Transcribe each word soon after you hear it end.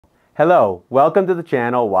Hello, welcome to the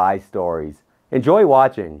channel Why Stories. Enjoy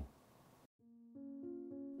watching.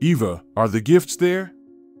 Eva, are the gifts there?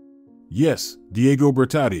 Yes, Diego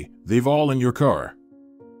Bertotti, they've all in your car.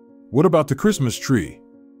 What about the Christmas tree?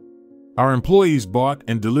 Our employees bought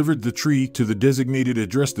and delivered the tree to the designated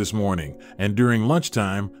address this morning, and during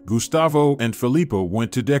lunchtime, Gustavo and Felipa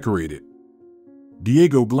went to decorate it.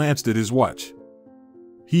 Diego glanced at his watch.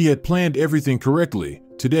 He had planned everything correctly.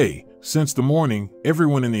 Today, since the morning,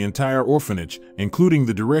 everyone in the entire orphanage, including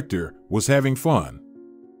the director, was having fun.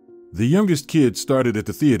 The youngest kids started at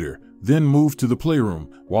the theater, then moved to the playroom,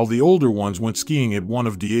 while the older ones went skiing at one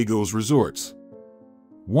of Diego's resorts.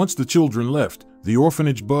 Once the children left, the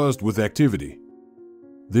orphanage buzzed with activity.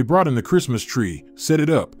 They brought in the Christmas tree, set it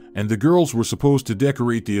up, and the girls were supposed to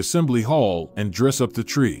decorate the assembly hall and dress up the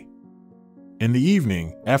tree. In the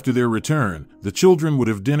evening, after their return, the children would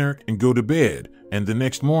have dinner and go to bed, and the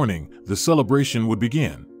next morning, the celebration would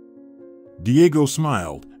begin. Diego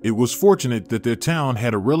smiled. It was fortunate that their town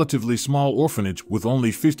had a relatively small orphanage with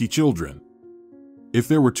only 50 children. If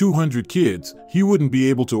there were 200 kids, he wouldn't be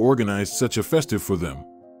able to organize such a festive for them.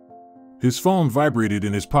 His phone vibrated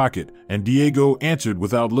in his pocket, and Diego answered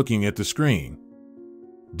without looking at the screen.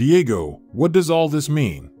 "Diego, what does all this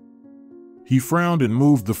mean?" He frowned and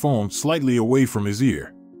moved the phone slightly away from his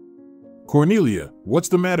ear. "Cornelia, what's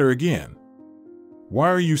the matter again? Why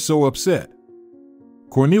are you so upset?"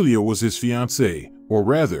 Cornelia was his fiancée, or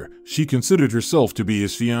rather, she considered herself to be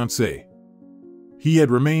his fiancée. He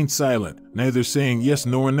had remained silent, neither saying yes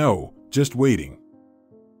nor no, just waiting.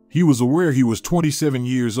 He was aware he was 27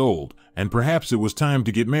 years old, and perhaps it was time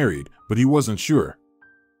to get married, but he wasn't sure.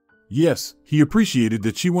 Yes, he appreciated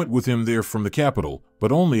that she went with him there from the capital,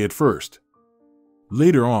 but only at first.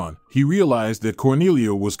 Later on, he realized that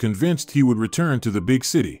Cornelia was convinced he would return to the big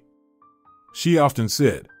city. She often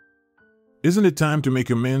said, "Isn't it time to make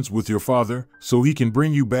amends with your father so he can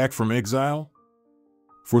bring you back from exile?"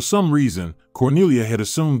 For some reason, Cornelia had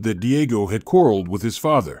assumed that Diego had quarreled with his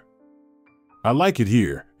father. "I like it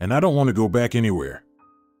here, and I don't want to go back anywhere."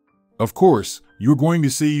 "Of course, you're going to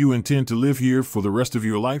say you intend to live here for the rest of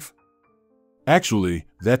your life?" "Actually,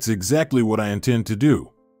 that's exactly what I intend to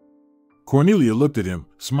do." Cornelia looked at him,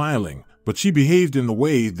 smiling, but she behaved in the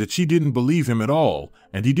way that she didn't believe him at all,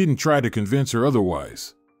 and he didn't try to convince her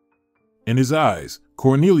otherwise. In his eyes,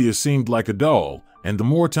 Cornelia seemed like a doll, and the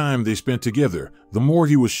more time they spent together, the more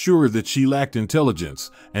he was sure that she lacked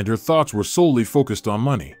intelligence, and her thoughts were solely focused on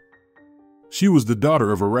money. She was the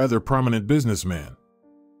daughter of a rather prominent businessman.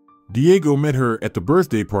 Diego met her at the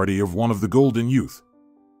birthday party of one of the Golden Youth.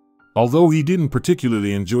 Although he didn't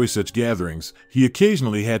particularly enjoy such gatherings, he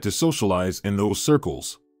occasionally had to socialize in those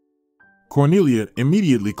circles. Cornelia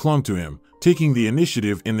immediately clung to him, taking the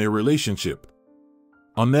initiative in their relationship.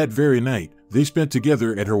 On that very night, they spent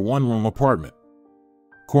together at her one-room apartment.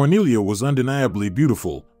 Cornelia was undeniably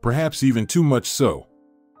beautiful, perhaps even too much so.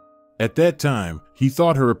 At that time, he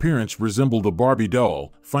thought her appearance resembled a Barbie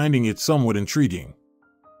doll, finding it somewhat intriguing.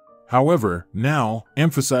 However, now,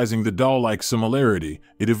 emphasizing the doll-like similarity,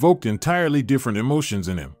 it evoked entirely different emotions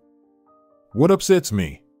in him. "What upsets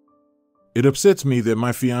me?" "It upsets me that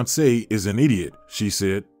my fiancé is an idiot," she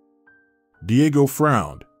said. Diego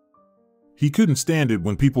frowned. He couldn't stand it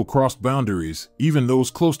when people crossed boundaries, even those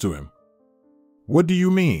close to him. "What do you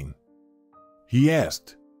mean?" he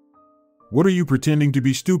asked. "What are you pretending to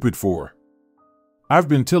be stupid for? I've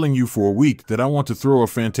been telling you for a week that I want to throw a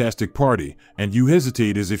fantastic party, and you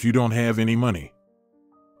hesitate as if you don't have any money.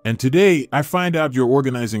 And today, I find out you're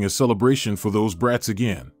organizing a celebration for those brats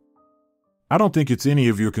again. I don't think it's any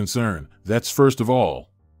of your concern, that's first of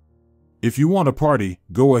all. If you want a party,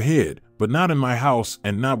 go ahead, but not in my house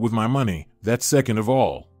and not with my money, that's second of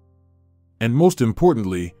all. And most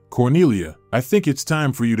importantly, Cornelia, I think it's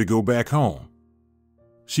time for you to go back home."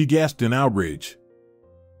 She gasped in outrage.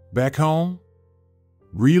 "Back home?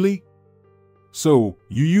 Really? So,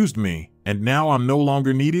 you used me, and now I'm no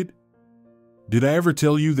longer needed? Did I ever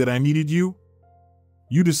tell you that I needed you?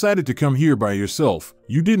 You decided to come here by yourself,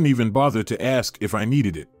 you didn't even bother to ask if I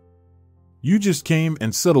needed it. You just came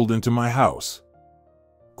and settled into my house."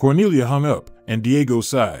 Cornelia hung up, and Diego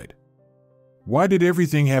sighed. Why did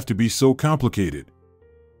everything have to be so complicated?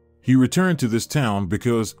 He returned to this town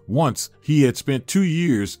because, once, he had spent 2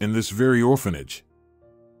 years in this very orphanage.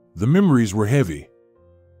 The memories were heavy.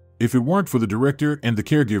 If it weren't for the director and the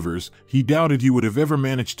caregivers, he doubted he would have ever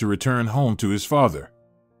managed to return home to his father.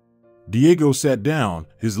 Diego sat down,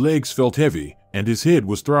 his legs felt heavy, and his head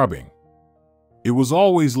was throbbing. It was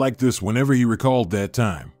always like this whenever he recalled that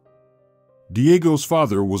time. Diego's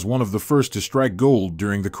father was one of the first to strike gold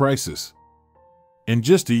during the crisis. In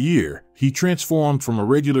just a year, he transformed from a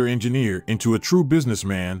regular engineer into a true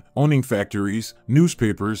businessman, owning factories,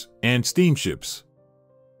 newspapers, and steamships.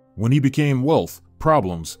 When he became wealth,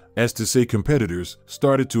 problems, as to say competitors,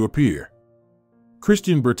 started to appear.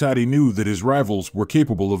 Christian Bertotti knew that his rivals were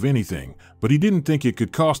capable of anything, but he didn't think it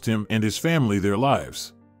could cost him and his family their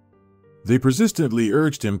lives. They persistently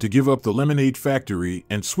urged him to give up the lemonade factory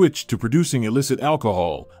and switch to producing illicit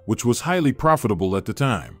alcohol, which was highly profitable at the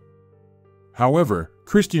time. However,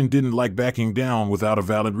 Christian didn't like backing down without a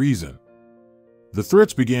valid reason. The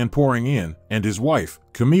threats began pouring in, and his wife,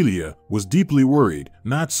 Camelia, was deeply worried,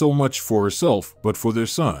 not so much for herself but for their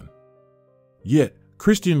son. Yet,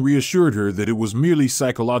 Christian reassured her that it was merely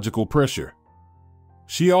psychological pressure.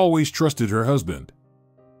 She always trusted her husband.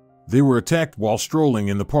 They were attacked while strolling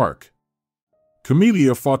in the park.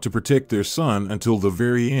 Camelia fought to protect their son until the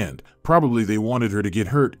very end. Probably they wanted her to get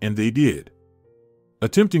hurt, and they did.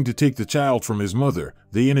 Attempting to take the child from his mother,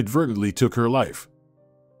 they inadvertently took her life.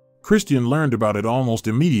 Christian learned about it almost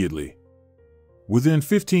immediately. Within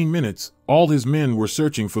 15 minutes, all his men were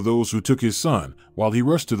searching for those who took his son, while he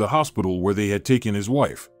rushed to the hospital where they had taken his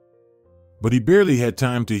wife. But he barely had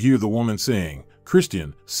time to hear the woman saying,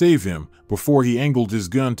 "Christian, save him," before he angled his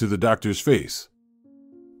gun to the doctor's face.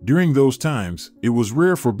 During those times, it was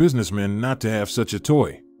rare for businessmen not to have such a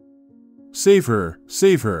toy. "Save her,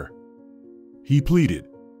 save her," he pleaded.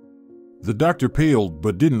 The doctor paled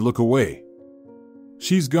but didn't look away.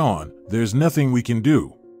 "She's gone, there's nothing we can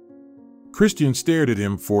do." Christian stared at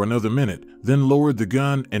him for another minute, then lowered the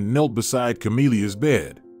gun and knelt beside Camelia's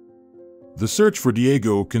bed. The search for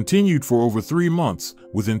Diego continued for over 3 months,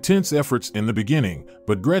 with intense efforts in the beginning,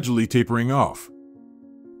 but gradually tapering off.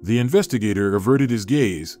 The investigator averted his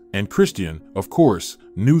gaze, and Christian, of course,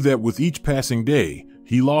 knew that with each passing day,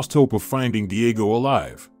 he lost hope of finding Diego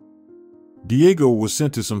alive. Diego was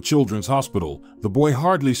sent to some children's hospital. The boy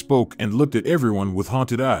hardly spoke and looked at everyone with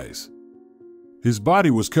haunted eyes. His body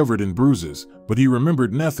was covered in bruises, but he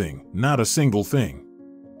remembered nothing, not a single thing.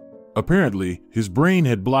 Apparently, his brain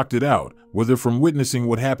had blocked it out, whether from witnessing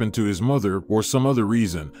what happened to his mother or some other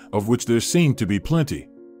reason, of which there seemed to be plenty.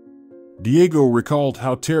 Diego recalled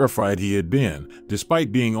how terrified he had been,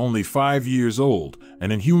 despite being only 5 years old,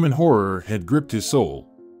 and inhuman horror had gripped his soul.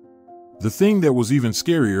 The thing that was even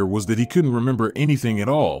scarier was that he couldn't remember anything at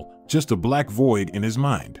all, just a black void in his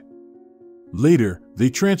mind. Later, they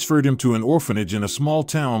transferred him to an orphanage in a small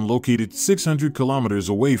town located 600 kilometers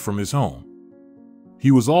away from his home.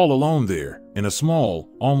 He was all alone there, in a small,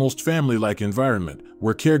 almost family-like environment,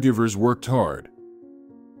 where caregivers worked hard.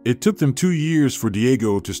 It took them 2 years for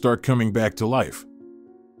Diego to start coming back to life.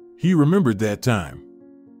 He remembered that time.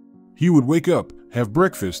 He would wake up, have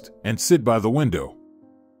breakfast, and sit by the window.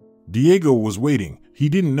 Diego was waiting. He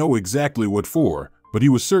didn't know exactly what for, but he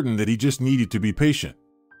was certain that he just needed to be patient.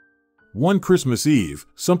 One Christmas Eve,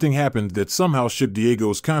 something happened that somehow shook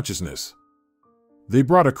Diego's consciousness. They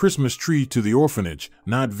brought a Christmas tree to the orphanage,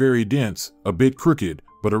 not very dense, a bit crooked,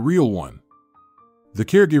 but a real one. The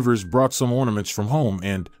caregivers brought some ornaments from home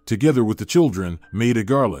and, together with the children, made a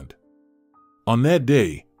garland. On that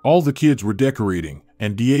day, all the kids were decorating,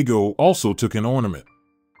 and Diego also took an ornament.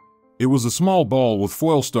 It was a small ball with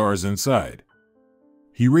foil stars inside.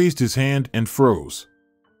 He raised his hand and froze.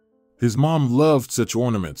 His mom loved such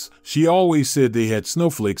ornaments. She always said they had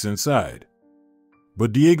snowflakes inside.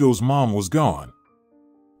 But Diego's mom was gone.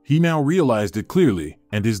 He now realized it clearly,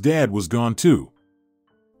 and his dad was gone too.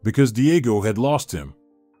 Because Diego had lost him.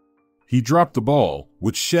 He dropped the ball,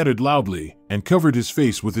 which shattered loudly, and covered his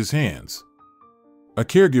face with his hands. A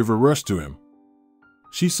caregiver rushed to him.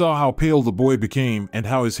 She saw how pale the boy became and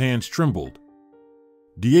how his hands trembled.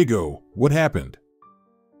 "Diego, what happened?"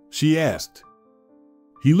 she asked.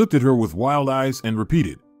 He looked at her with wild eyes and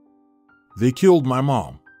repeated, "They killed my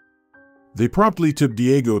mom." They promptly took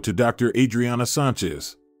Diego to Dr. Adriana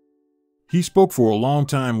Sanchez. He spoke for a long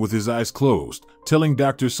time with his eyes closed, telling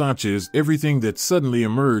Dr. Sanchez everything that suddenly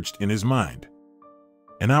emerged in his mind.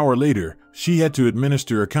 An hour later, she had to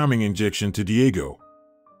administer a calming injection to Diego.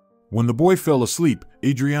 When the boy fell asleep,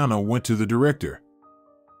 Adriana went to the director.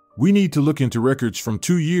 "We need to look into records from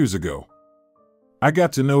 2 years ago. I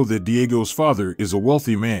got to know that Diego's father is a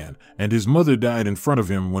wealthy man, and his mother died in front of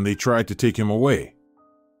him when they tried to take him away.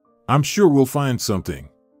 I'm sure we'll find something."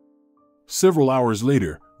 Several hours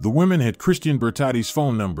later, the women had Christian Bertotti's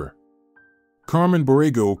phone number. Carmen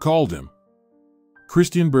Borrego called him.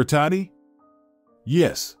 "Christian Bertotti?"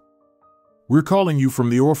 "Yes. We're calling you from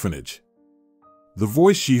the orphanage." The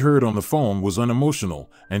voice she heard on the phone was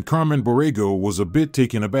unemotional, and Carmen Borrego was a bit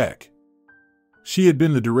taken aback. She had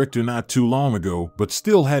been the director not too long ago, but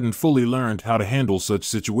still hadn't fully learned how to handle such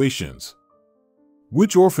situations.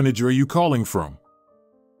 Which orphanage are you calling from?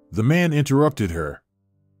 The man interrupted her.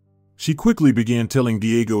 She quickly began telling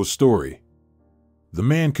Diego's story. The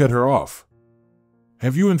man cut her off.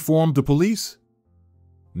 Have you informed the police?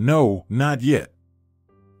 No, not yet.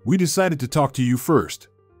 We decided to talk to you first.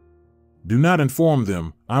 Do not inform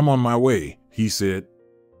them, I'm on my way, he said.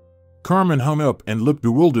 Carmen hung up and looked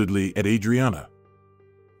bewilderedly at Adriana.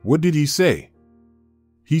 What did he say?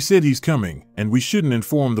 He said he's coming, and we shouldn't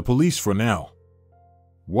inform the police for now.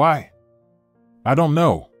 Why? I don't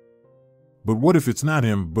know. But what if it's not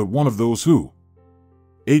him, but one of those who?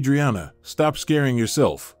 Adriana, stop scaring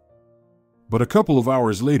yourself. But a couple of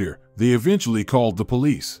hours later, they eventually called the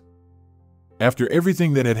police. After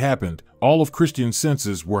everything that had happened, all of Christian's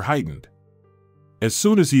senses were heightened. As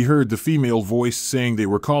soon as he heard the female voice saying they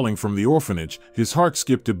were calling from the orphanage, his heart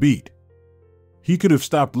skipped a beat. He could have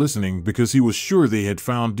stopped listening because he was sure they had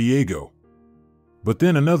found Diego. But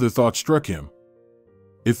then another thought struck him.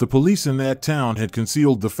 If the police in that town had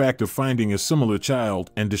concealed the fact of finding a similar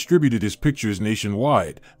child and distributed his pictures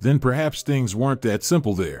nationwide, then perhaps things weren't that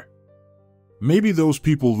simple there. Maybe those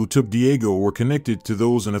people who took Diego were connected to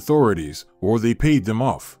those in authorities, or they paid them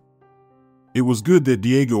off. It was good that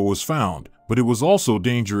Diego was found, but it was also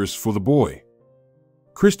dangerous for the boy.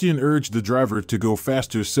 Christian urged the driver to go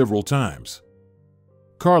faster several times.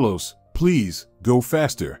 Carlos, please, go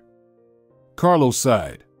faster. Carlos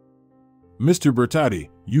sighed. Mr. Bertotti,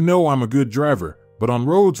 you know I'm a good driver, but on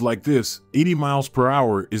roads like this, 80 miles per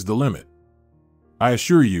hour is the limit. I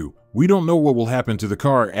assure you, we don't know what will happen to the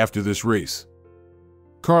car after this race.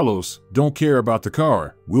 Carlos, don't care about the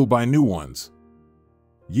car, we'll buy new ones.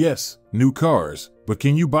 Yes, new cars, but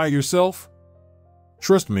can you buy yourself?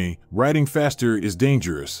 Trust me, riding faster is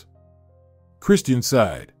dangerous. Christian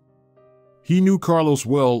sighed. He knew Carlos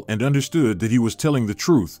well and understood that he was telling the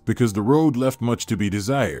truth because the road left much to be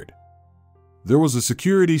desired. There was a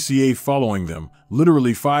security CA following them,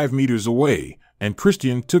 literally 5 meters away, and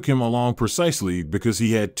Christian took him along precisely because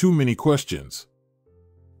he had too many questions.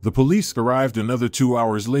 The police arrived another 2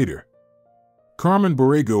 hours later. Carmen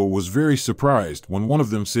Borrego was very surprised when one of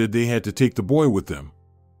them said they had to take the boy with them.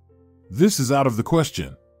 This is out of the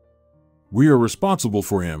question. We are responsible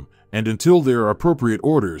for him, and until there are appropriate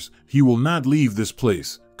orders, he will not leave this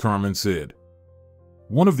place, Carmen said.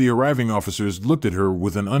 One of the arriving officers looked at her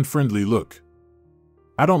with an unfriendly look.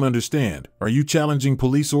 I don't understand, are you challenging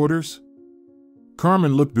police orders?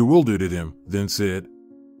 Carmen looked bewildered at him, then said,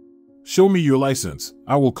 Show me your license,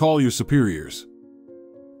 I will call your superiors.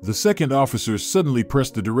 The second officer suddenly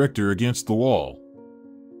pressed the director against the wall.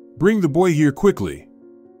 Bring the boy here quickly.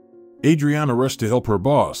 Adriana rushed to help her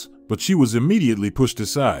boss, but she was immediately pushed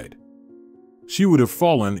aside. She would have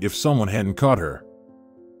fallen if someone hadn't caught her.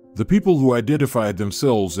 The people who identified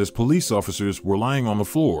themselves as police officers were lying on the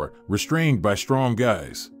floor, restrained by strong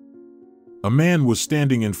guys. A man was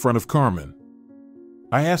standing in front of Carmen.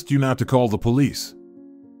 I asked you not to call the police.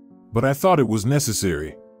 But I thought it was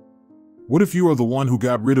necessary. What if you are the one who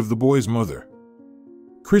got rid of the boy's mother?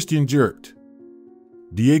 Christian jerked.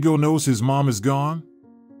 Diego knows his mom is gone?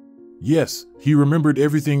 Yes, he remembered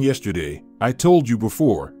everything yesterday. I told you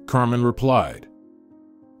before, Carmen replied.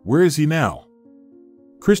 Where is he now?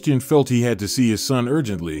 Christian felt he had to see his son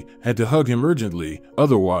urgently, had to hug him urgently,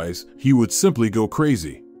 otherwise he would simply go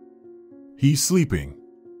crazy. He's sleeping.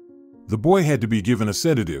 The boy had to be given a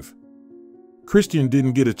sedative. Christian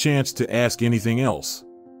didn't get a chance to ask anything else.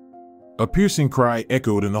 A piercing cry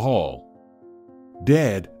echoed in the hall.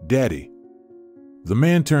 Dad, Daddy. The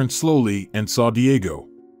man turned slowly and saw Diego.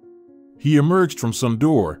 He emerged from some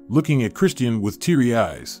door, looking at Christian with teary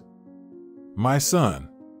eyes. My son.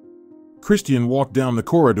 Christian walked down the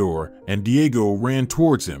corridor, and Diego ran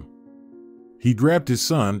towards him. He grabbed his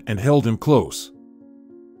son and held him close.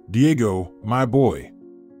 Diego, my boy.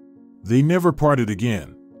 They never parted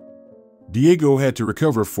again. Diego had to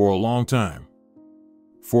recover for a long time.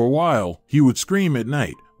 For a while, he would scream at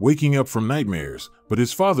night, waking up from nightmares, but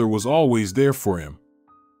his father was always there for him.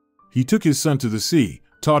 He took his son to the sea,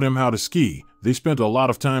 taught him how to ski. They spent a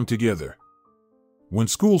lot of time together. When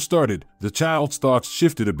school started, the child's thoughts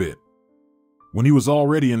shifted a bit. When he was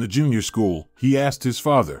already in the junior school, he asked his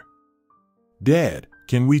father, Dad,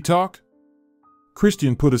 can we talk?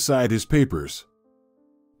 Christian put aside his papers.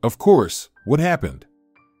 Of course, what happened?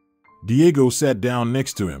 Diego sat down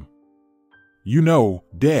next to him. You know,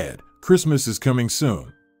 Dad, Christmas is coming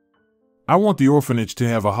soon. I want the orphanage to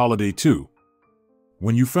have a holiday too.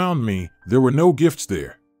 When you found me, there were no gifts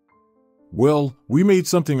there. Well, we made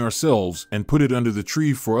something ourselves and put it under the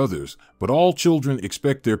tree for others, but all children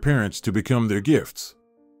expect their parents to become their gifts.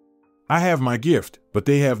 I have my gift, but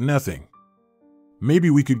they have nothing. Maybe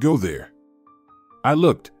we could go there. I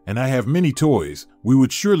looked, and I have many toys. We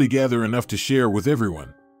would surely gather enough to share with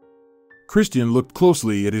everyone. Christian looked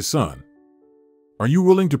closely at his son. Are you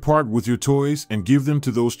willing to part with your toys and give them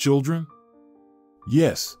to those children?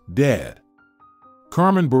 Yes, Dad.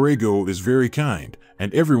 Carmen Borrego is very kind,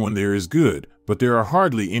 and everyone there is good, but there are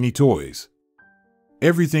hardly any toys.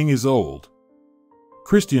 Everything is old.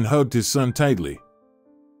 Christian hugged his son tightly.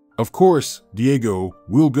 Of course, Diego,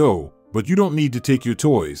 we'll go, but you don't need to take your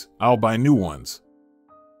toys. I'll buy new ones.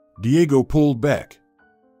 Diego pulled back.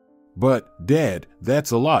 But, Dad,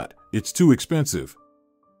 that's a lot. It's too expensive.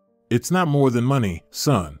 It's not more than money,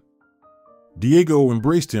 son. Diego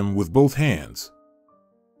embraced him with both hands.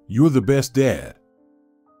 You're the best dad.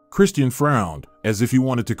 Christian frowned, as if he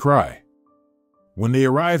wanted to cry. When they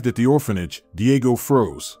arrived at the orphanage, Diego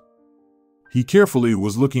froze. He carefully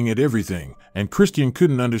was looking at everything, and Christian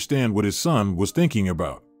couldn't understand what his son was thinking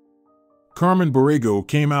about. Carmen Borrego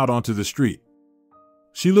came out onto the street.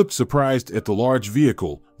 She looked surprised at the large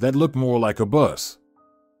vehicle that looked more like a bus.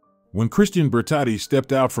 When Christian Bertotti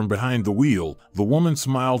stepped out from behind the wheel, the woman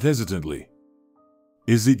smiled hesitantly.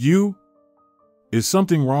 Is it you? Is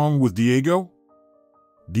something wrong with Diego?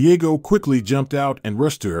 Diego quickly jumped out and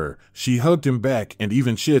rushed to her. She hugged him back and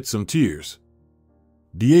even shed some tears.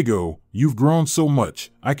 Diego, you've grown so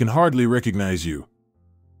much, I can hardly recognize you.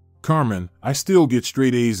 Carmen, I still get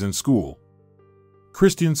straight A's in school.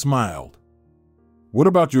 Christian smiled. What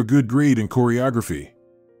about your good grade in choreography?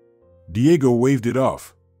 Diego waved it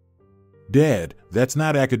off. Dad, that's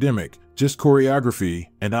not academic, just choreography,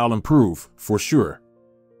 and I'll improve, for sure.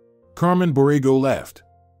 Carmen Borrego laughed.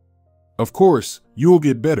 Of course, you'll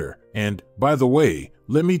get better, and, by the way,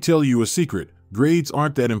 let me tell you a secret, grades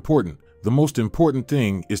aren't that important, the most important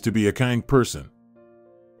thing is to be a kind person.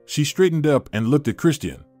 She straightened up and looked at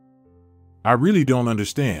Christian. I really don't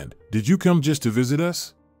understand, did you come just to visit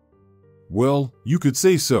us? Well, you could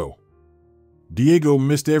say so. Diego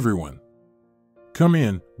missed everyone. Come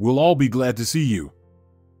in, we'll all be glad to see you.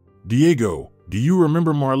 Diego, do you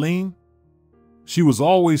remember Marlene? She was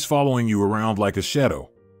always following you around like a shadow.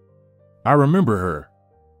 I remember her.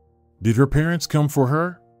 Did her parents come for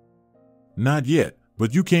her? Not yet,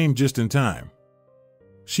 but you came just in time.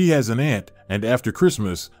 She has an aunt, and after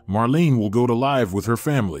Christmas, Marlene will go to live with her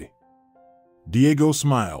family. Diego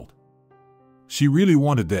smiled. She really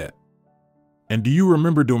wanted that. And do you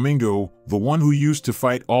remember Domingo, the one who used to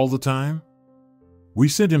fight all the time? We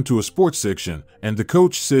sent him to a sports section, and the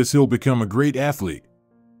coach says he'll become a great athlete.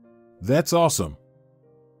 That's awesome.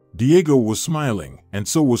 Diego was smiling, and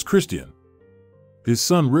so was Christian. His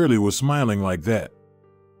son rarely was smiling like that.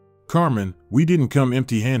 Carmen, we didn't come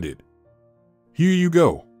empty-handed. Here you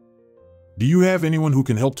go. Do you have anyone who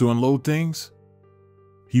can help to unload things?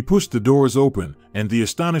 He pushed the doors open, and the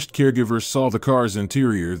astonished caregivers saw the car's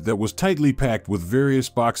interior that was tightly packed with various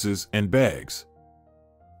boxes and bags.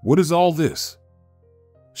 What is all this?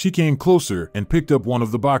 She came closer and picked up one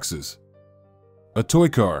of the boxes. A toy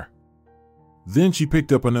car. Then she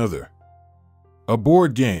picked up another. A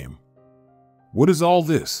board game. What is all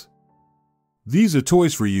this? These are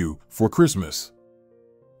toys for you, for Christmas.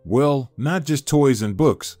 Well, not just toys and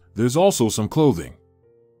books, there's also some clothing.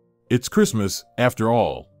 It's Christmas, after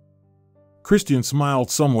all. Christian smiled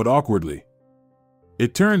somewhat awkwardly.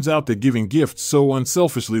 It turns out that giving gifts so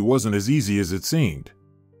unselfishly wasn't as easy as it seemed.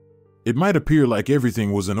 It might appear like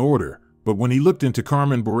everything was in order, but when he looked into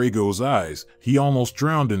Carmen Borrego's eyes, he almost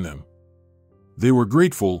drowned in them. They were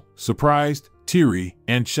grateful, surprised, teary,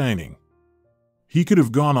 and shining. He could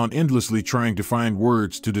have gone on endlessly trying to find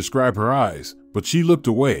words to describe her eyes, but she looked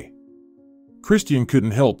away. Christian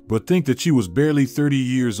couldn't help but think that she was barely 30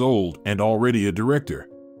 years old and already a director.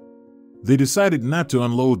 They decided not to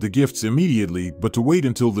unload the gifts immediately, but to wait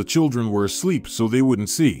until the children were asleep so they wouldn't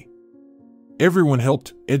see. Everyone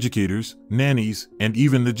helped, educators, nannies, and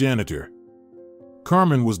even the janitor.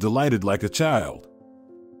 Carmen was delighted like a child.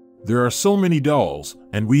 There are so many dolls,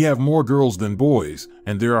 and we have more girls than boys,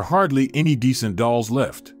 and there are hardly any decent dolls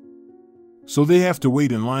left. So they have to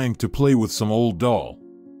wait in line to play with some old doll.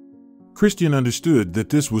 Christian understood that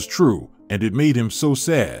this was true, and it made him so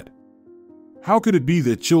sad. How could it be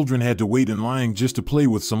that children had to wait in line just to play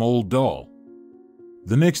with some old doll?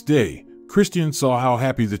 The next day, Christian saw how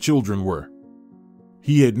happy the children were.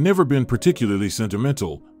 He had never been particularly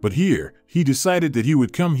sentimental, but here, he decided that he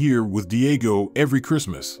would come here with Diego every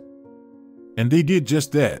Christmas. And they did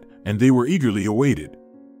just that, and they were eagerly awaited.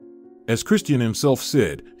 As Christian himself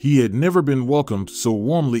said, he had never been welcomed so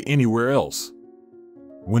warmly anywhere else.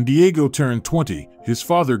 When Diego turned 20, his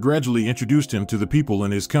father gradually introduced him to the people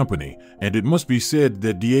in his company, and it must be said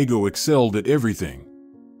that Diego excelled at everything.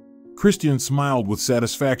 Christian smiled with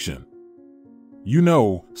satisfaction. You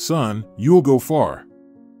know, son, you'll go far.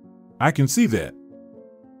 I can see that.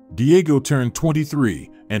 Diego turned 23,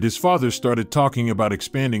 and his father started talking about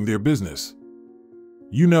expanding their business.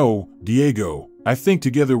 You know, Diego, I think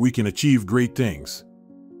together we can achieve great things.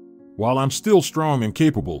 While I'm still strong and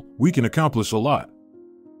capable, we can accomplish a lot.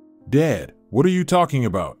 Dad, what are you talking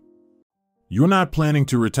about? You're not planning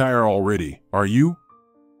to retire already, are you?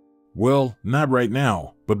 Well, not right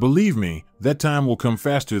now, but believe me, that time will come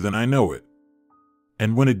faster than I know it.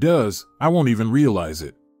 And when it does, I won't even realize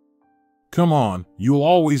it. Come on, you'll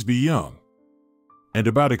always be young. And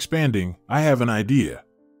about expanding, I have an idea.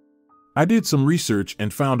 I did some research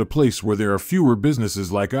and found a place where there are fewer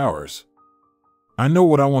businesses like ours. I know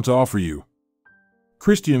what I want to offer you.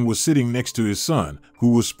 Christian was sitting next to his son,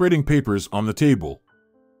 who was spreading papers on the table.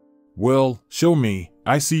 Well, show me,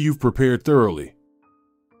 I see you've prepared thoroughly.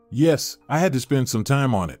 Yes, I had to spend some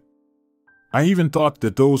time on it. I even thought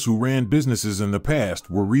that those who ran businesses in the past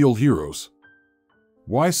were real heroes.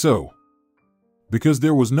 Why so? Because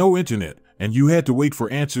there was no internet, and you had to wait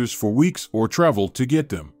for answers for weeks or travel to get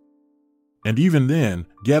them. And even then,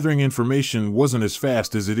 gathering information wasn't as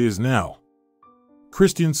fast as it is now.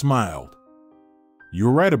 Christian smiled.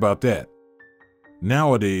 You're right about that.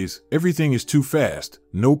 Nowadays, everything is too fast,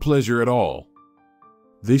 no pleasure at all.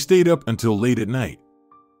 They stayed up until late at night.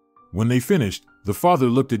 When they finished, the father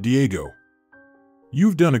looked at Diego.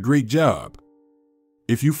 You've done a great job.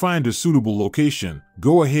 If you find a suitable location,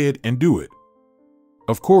 go ahead and do it.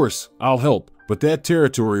 Of course, I'll help, but that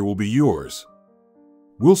territory will be yours.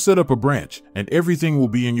 We'll set up a branch, and everything will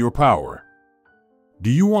be in your power. Do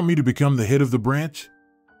you want me to become the head of the branch?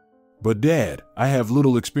 But Dad, I have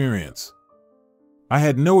little experience. I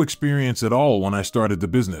had no experience at all when I started the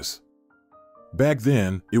business. Back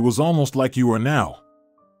then, it was almost like you are now.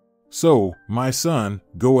 So, my son,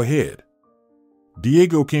 go ahead.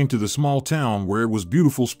 Diego came to the small town where it was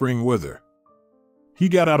beautiful spring weather. He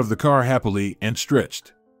got out of the car happily and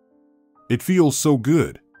stretched. It feels so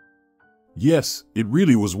good. Yes, it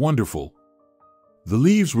really was wonderful. The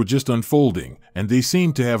leaves were just unfolding, and they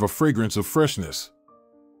seemed to have a fragrance of freshness.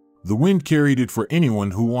 The wind carried it for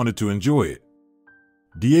anyone who wanted to enjoy it.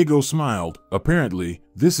 Diego smiled. Apparently,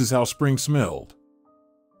 this is how spring smelled.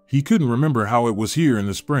 He couldn't remember how it was here in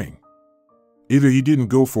the spring. Either he didn't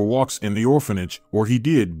go for walks in the orphanage, or he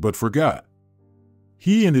did but forgot.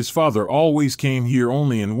 He and his father always came here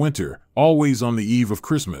only in winter, always on the eve of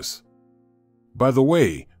Christmas. By the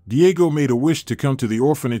way, Diego made a wish to come to the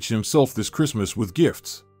orphanage himself this Christmas with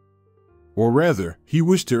gifts. Or rather, he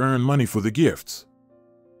wished to earn money for the gifts.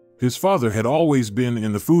 His father had always been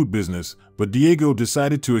in the food business, but Diego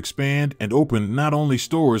decided to expand and open not only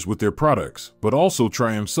stores with their products, but also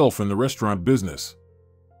try himself in the restaurant business.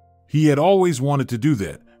 He had always wanted to do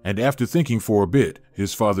that, and after thinking for a bit,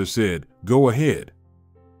 his father said, "Go ahead."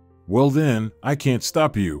 Well then, I can't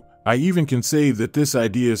stop you. I even can say that this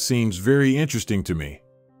idea seems very interesting to me.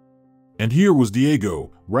 And here was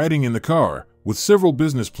Diego, riding in the car, with several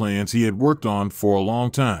business plans he had worked on for a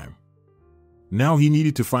long time. Now he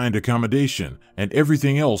needed to find accommodation, and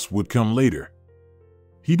everything else would come later.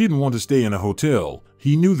 He didn't want to stay in a hotel.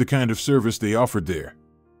 He knew the kind of service they offered there.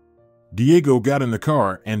 Diego got in the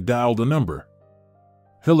car and dialed a number.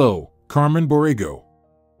 Hello, Carmen Borrego.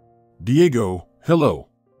 Diego, hello.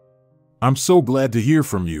 I'm so glad to hear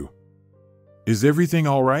from you. Is everything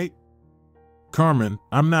all right? Carmen,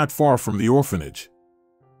 I'm not far from the orphanage.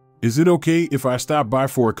 Is it okay if I stop by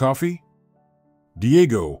for a coffee?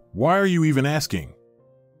 Diego, why are you even asking?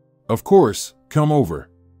 Of course, come over.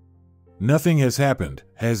 Nothing has happened,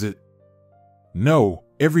 has it? No,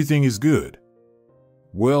 everything is good.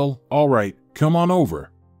 Well, all right, come on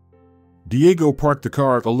over. Diego parked the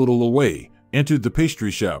car a little away, entered the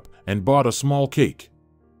pastry shop, and bought a small cake.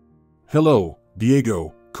 Hello,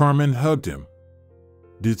 Diego, Carmen hugged him.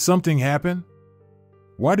 Did something happen?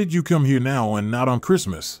 Why did you come here now and not on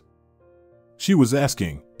Christmas? She was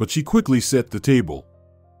asking, but she quickly set the table.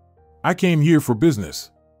 I came here for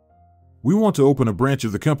business. We want to open a branch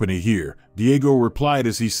of the company here, Diego replied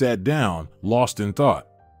as he sat down, lost in thought.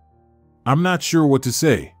 I'm not sure what to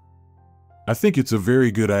say. I think it's a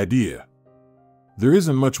very good idea. There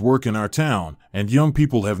isn't much work in our town, and young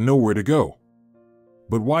people have nowhere to go.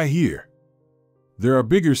 But why here? There are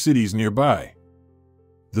bigger cities nearby.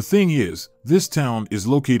 The thing is, this town is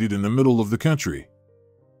located in the middle of the country.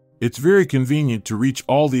 It's very convenient to reach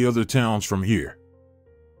all the other towns from here.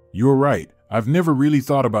 You're right, I've never really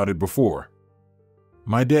thought about it before.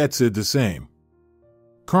 My dad said the same.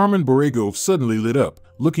 Carmen Borrego suddenly lit up,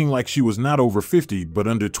 looking like she was not over 50 but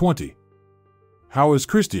under 20. How is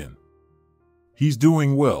Christian? He's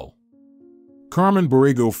doing well. Carmen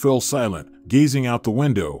Borrego fell silent, gazing out the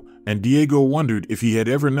window, and Diego wondered if he had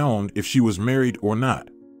ever known if she was married or not.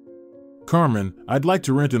 Carmen, I'd like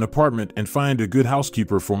to rent an apartment and find a good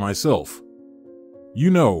housekeeper for myself. You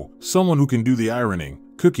know, someone who can do the ironing,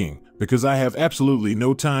 cooking, because I have absolutely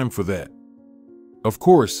no time for that. Of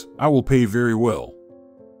course, I will pay very well.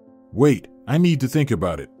 Wait, I need to think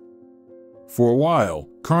about it. For a while,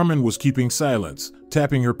 Carmen was keeping silence,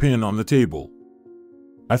 tapping her pen on the table.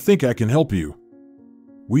 I think I can help you.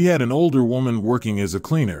 We had an older woman working as a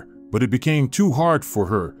cleaner, but it became too hard for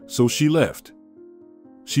her, so she left.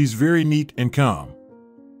 She's very neat and calm.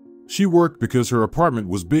 She worked because her apartment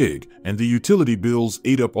was big, and the utility bills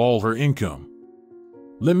ate up all her income.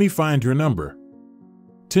 Let me find her number.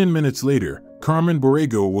 10 minutes later, Carmen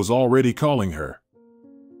Borrego was already calling her.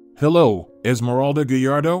 Hello, Esmeralda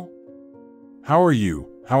Gallardo? How are you?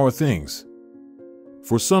 How are things?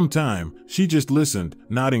 For some time, she just listened,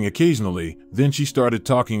 nodding occasionally, then she started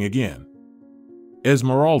talking again.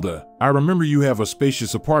 Esmeralda, I remember you have a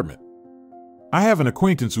spacious apartment. I have an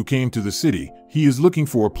acquaintance who came to the city. He is looking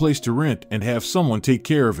for a place to rent and have someone take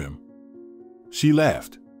care of him. She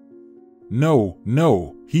laughed.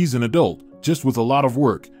 No, he's an adult, just with a lot of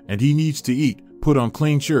work, and he needs to eat, put on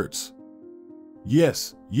clean shirts.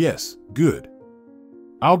 Yes, good.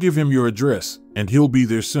 I'll give him your address, and he'll be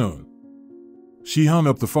there soon. She hung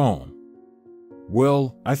up the phone.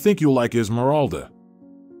 Well, I think you'll like Esmeralda.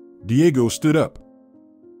 Diego stood up.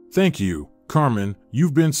 Thank you, Carmen,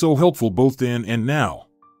 you've been so helpful both then and now.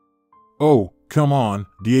 Oh, come on,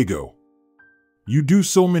 Diego. You do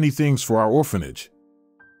so many things for our orphanage.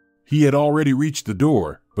 He had already reached the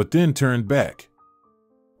door, but then turned back.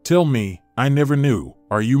 Tell me, I never knew,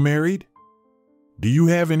 are you married? Do you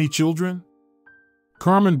have any children?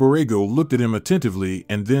 Carmen Borrego looked at him attentively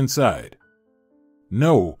and then sighed.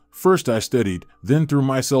 No, first I studied, then threw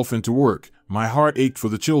myself into work. My heart ached for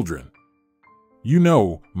the children. You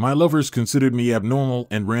know, my lovers considered me abnormal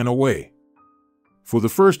and ran away. For the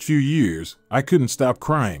first few years, I couldn't stop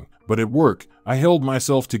crying, but at work, I held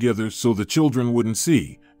myself together so the children wouldn't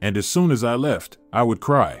see, and as soon as I left, I would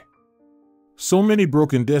cry. So many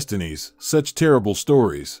broken destinies, such terrible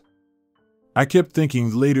stories. I kept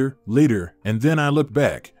thinking later, and then I looked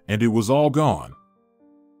back, and it was all gone.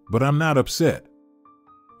 But I'm not upset.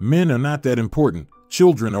 Men are not that important,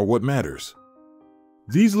 children are what matters.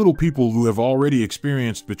 These little people who have already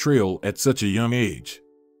experienced betrayal at such a young age.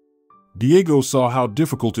 Diego saw how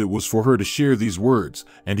difficult it was for her to share these words,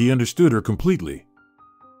 and he understood her completely.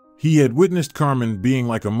 He had witnessed Carmen being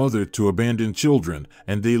like a mother to abandoned children,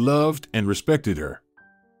 and they loved and respected her.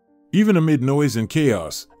 Even amid noise and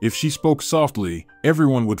chaos, if she spoke softly,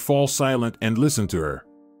 everyone would fall silent and listen to her.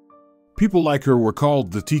 People like her were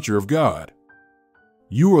called the teacher of God.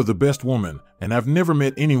 You are the best woman, and I've never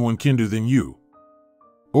met anyone kinder than you.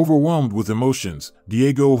 Overwhelmed with emotions,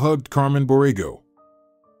 Diego hugged Carmen Borrego.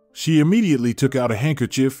 She immediately took out a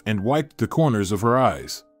handkerchief and wiped the corners of her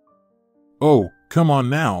eyes. Oh, come on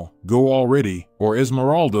now, go already, or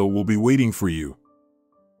Esmeralda will be waiting for you.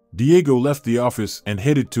 Diego left the office and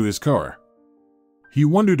headed to his car. He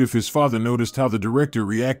wondered if his father noticed how the director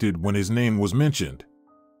reacted when his name was mentioned.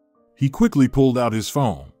 He quickly pulled out his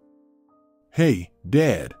phone. Hey,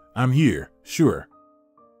 Dad, I'm here, sure.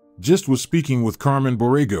 Just was speaking with Carmen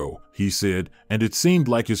Borrego, he said, and it seemed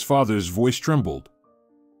like his father's voice trembled.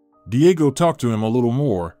 Diego talked to him a little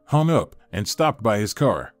more, hung up, and stopped by his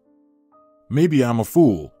car. Maybe I'm a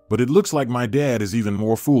fool, but it looks like my dad is even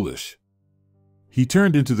more foolish. He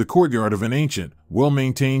turned into the courtyard of an ancient,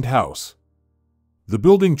 well-maintained house. The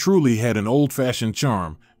building truly had an old-fashioned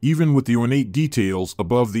charm, even with the ornate details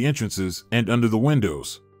above the entrances and under the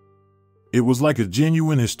windows. It was like a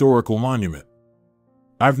genuine historical monument.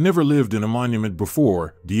 I've never lived in a monument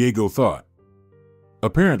before, Diego thought.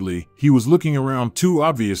 Apparently, he was looking around too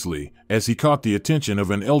obviously as he caught the attention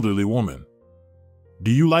of an elderly woman.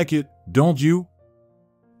 Do you like it, don't you?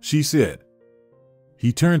 She said.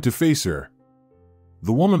 He turned to face her.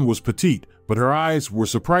 The woman was petite, but her eyes were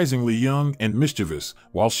surprisingly young and mischievous,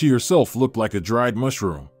 while she herself looked like a dried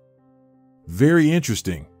mushroom. Very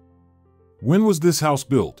interesting. When was this house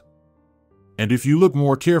built? And if you look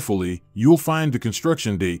more carefully, you'll find the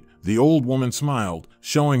construction date. The old woman smiled,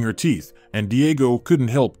 showing her teeth, and Diego couldn't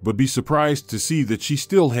help but be surprised to see that she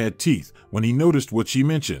still had teeth when he noticed what she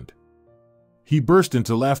mentioned. He burst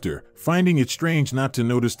into laughter, finding it strange not to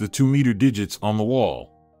notice the 2-meter digits on the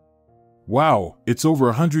wall. Wow, it's over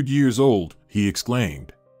 100 years old, he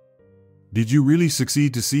exclaimed. Did you really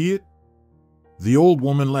succeed to see it? The old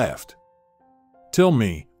woman laughed. Tell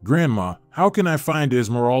me, Grandma, how can I find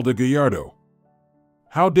Esmeralda Gallardo?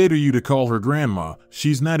 How dare you to call her Grandma,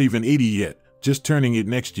 she's not even 80 yet, just turning it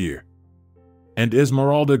next year. And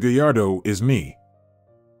Esmeralda Gallardo is me.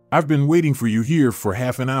 I've been waiting for you here for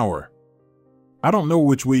half an hour. I don't know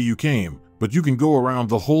which way you came, but you can go around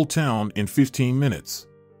the whole town in 15 minutes.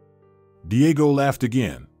 Diego laughed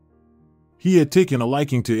again. He had taken a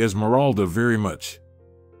liking to Esmeralda very much.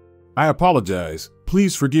 I apologize,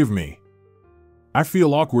 please forgive me. I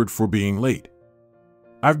feel awkward for being late.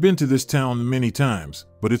 I've been to this town many times,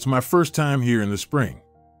 but it's my first time here in the spring.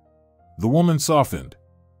 The woman softened.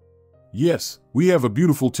 Yes, we have a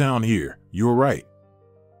beautiful town here, you're right.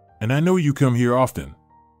 And I know you come here often.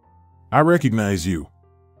 I recognize you.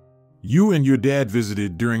 You and your dad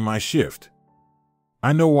visited during my shift.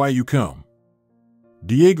 I know why you come.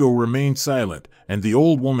 Diego remained silent, and the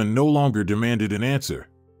old woman no longer demanded an answer.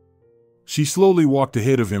 She slowly walked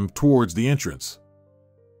ahead of him towards the entrance.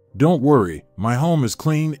 Don't worry, my home is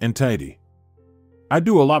clean and tidy. I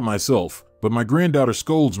do a lot myself, but my granddaughter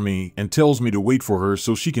scolds me and tells me to wait for her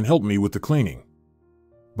so she can help me with the cleaning.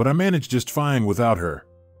 But I manage just fine without her.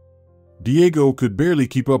 Diego could barely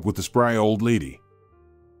keep up with the spry old lady.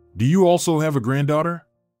 Do you also have a granddaughter?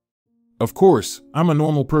 Of course, I'm a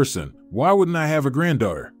normal person. Why wouldn't I have a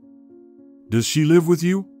granddaughter? Does she live with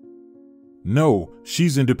you? No,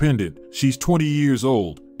 she's independent. She's 20 years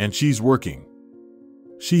old, and she's working.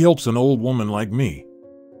 She helps an old woman like me.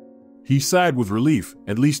 He sighed with relief.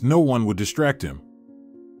 At least no one would distract him.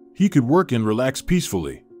 He could work and relax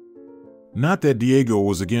peacefully. Not that Diego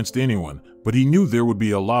was against anyone, but he knew there would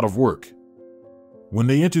be a lot of work. When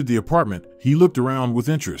they entered the apartment, he looked around with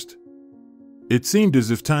interest. It seemed as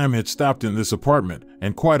if time had stopped in this apartment,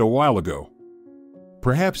 and quite a while ago.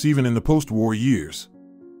 Perhaps even in the post-war years.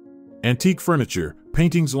 Antique furniture,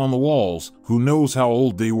 paintings on the walls, who knows how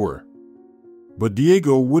old they were. But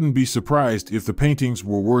Diego wouldn't be surprised if the paintings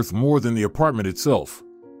were worth more than the apartment itself.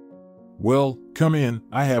 Well, come in,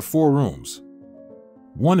 I have 4 rooms.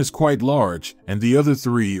 One is quite large, and the other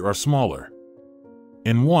 3 are smaller.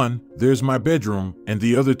 In one, there's my bedroom, and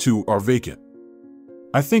the other 2 are vacant.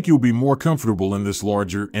 I think you'll be more comfortable in this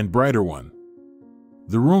larger and brighter one.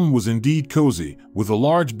 The room was indeed cozy, with a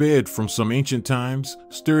large bed from some ancient times,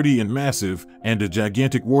 sturdy and massive, and a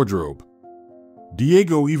gigantic wardrobe.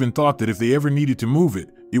 Diego even thought that if they ever needed to move it,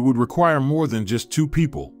 it would require more than just 2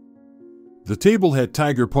 people. The table had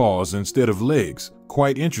tiger paws instead of legs,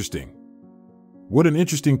 quite interesting. What an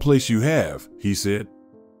interesting place you have, he said.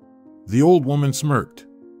 The old woman smirked.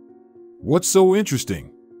 What's so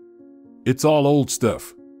interesting? It's all old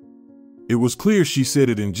stuff. It was clear she said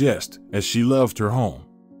it in jest, as she loved her home.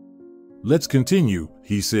 Let's continue,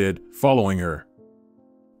 he said, following her.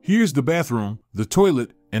 Here's the bathroom, the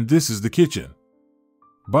toilet, and this is the kitchen.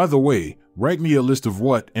 By the way, write me a list of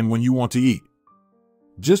what and when you want to eat.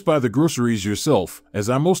 Just buy the groceries yourself, as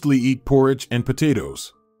I mostly eat porridge and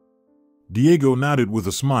potatoes. Diego nodded with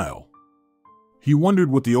a smile. He wondered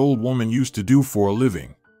what the old woman used to do for a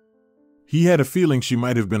living. He had a feeling she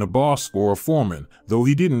might have been a boss or a foreman, though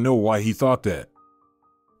he didn't know why he thought that.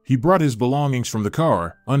 He brought his belongings from the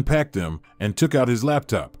car, unpacked them, and took out his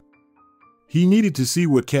laptop. He needed to see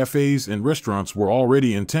what cafes and restaurants were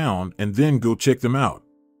already in town and then go check them out.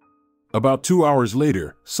 About 2 hours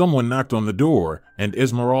later, someone knocked on the door, and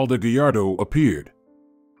Esmeralda Gallardo appeared.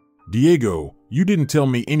 Diego, you didn't tell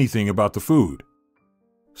me anything about the food.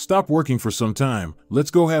 Stop working for some time,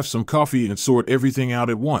 let's go have some coffee and sort everything out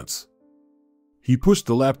at once. He pushed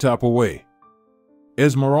the laptop away.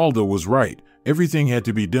 Esmeralda was right, everything had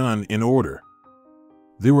to be done in order.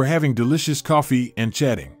 They were having delicious coffee and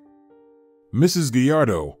chatting. Mrs.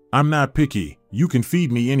 Gallardo, I'm not picky, you can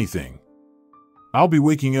feed me anything. I'll be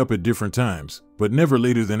waking up at different times, but never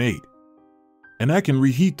later than 8. And I can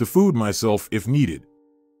reheat the food myself if needed.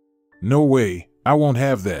 No way, I won't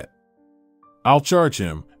have that. I'll charge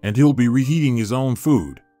him, and he'll be reheating his own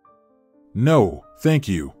food. No, thank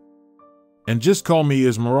you. And just call me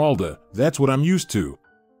Esmeralda, that's what I'm used to.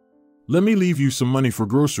 Let me leave you some money for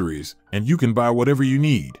groceries, and you can buy whatever you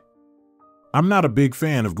need. I'm not a big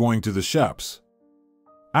fan of going to the shops.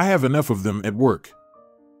 I have enough of them at work.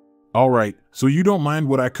 All right, so you don't mind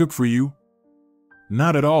what I cook for you?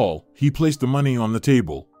 Not at all, he placed the money on the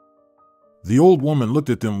table. The old woman looked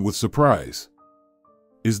at them with surprise.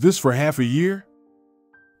 Is this for half a year?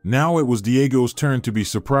 Now it was Diego's turn to be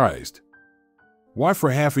surprised. Why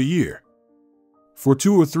for half a year? For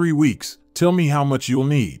 2 or 3 weeks, tell me how much you'll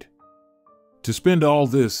need. To spend all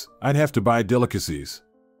this, I'd have to buy delicacies.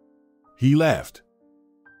 He laughed.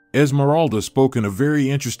 Esmeralda spoke in a very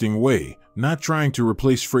interesting way, not trying to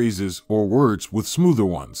replace phrases or words with smoother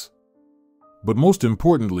ones. But most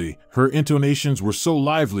importantly, her intonations were so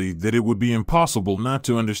lively that it would be impossible not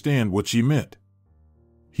to understand what she meant.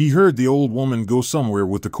 He heard the old woman go somewhere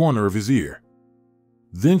with the corner of his ear.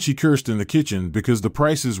 Then she cursed in the kitchen because the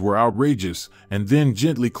prices were outrageous, and then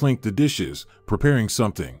gently clinked the dishes, preparing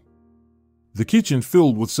something. The kitchen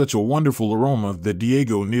filled with such a wonderful aroma that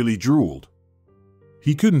Diego nearly drooled.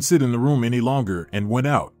 He couldn't sit in the room any longer and went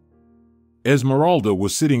out. Esmeralda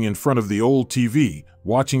was sitting in front of the old TV,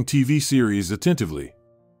 watching TV series attentively.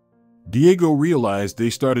 Diego realized they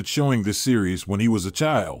started showing this series when he was a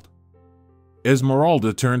child.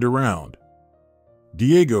 Esmeralda turned around.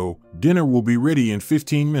 "Diego, dinner will be ready in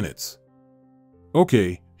 15 minutes.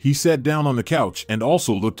 Okay." He sat down on the couch and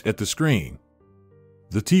also looked at the screen.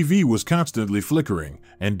 The TV was constantly flickering,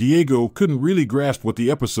 and Diego couldn't really grasp what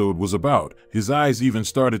the episode was about. His eyes even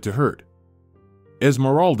started to hurt.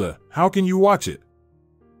 "Esmeralda, how can you watch it?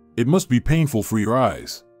 It must be painful for your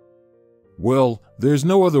eyes." "Well, there's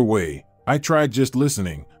no other way. I tried just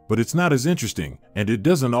listening, but it's not as interesting, and it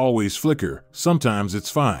doesn't always flicker. Sometimes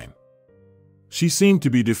it's fine." She seemed to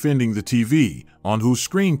be defending the TV, on whose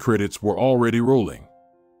screen credits were already rolling.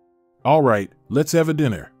 "All right, let's have a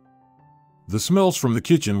dinner." The smells from the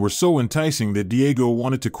kitchen were so enticing that Diego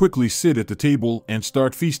wanted to quickly sit at the table and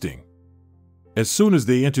start feasting. As soon as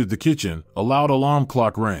they entered the kitchen, a loud alarm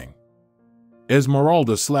clock rang.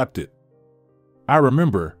 Esmeralda slapped it. I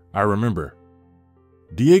remember.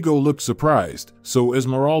 Diego looked surprised, so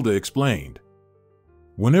Esmeralda explained.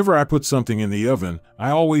 "Whenever I put something in the oven, I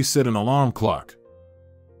always set an alarm clock.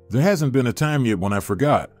 There hasn't been a time yet when I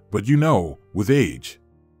forgot, but you know, with age."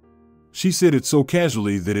 She said it so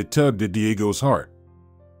casually that it tugged at Diego's heart.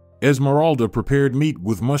 Esmeralda prepared meat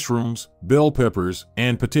with mushrooms, bell peppers,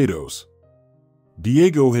 and potatoes.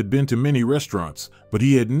 Diego had been to many restaurants, but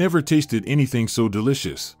he had never tasted anything so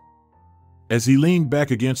delicious. As he leaned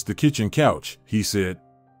back against the kitchen couch, he said,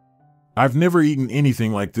 "I've never eaten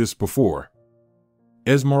anything like this before."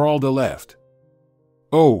 Esmeralda laughed.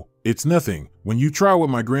 "Oh, it's nothing. When you try what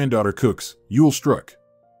my granddaughter cooks, you'll struck."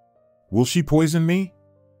 "Will she poison me?"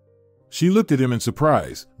 She looked at him in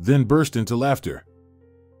surprise, then burst into laughter.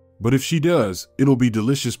 "But if she does, it'll be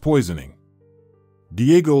delicious poisoning."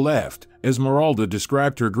 Diego laughed. Esmeralda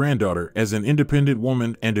described her granddaughter as an independent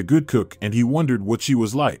woman and a good cook, and he wondered what she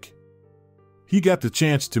was like. He got the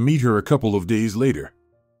chance to meet her a couple of days later.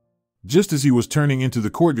 Just as he was turning into the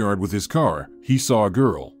courtyard with his car, he saw a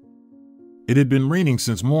girl. It had been raining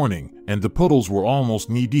since morning, and the puddles were almost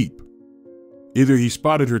knee-deep. Either he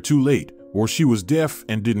spotted her too late, or she was deaf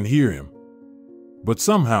and didn't hear him. But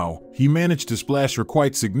somehow, he managed to splash her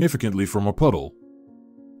quite significantly from a puddle.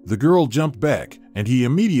 The girl jumped back, and he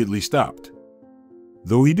immediately stopped.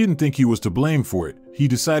 Though he didn't think he was to blame for it, he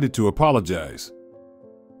decided to apologize.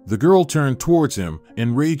 The girl turned towards him,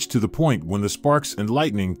 enraged to the point when the sparks and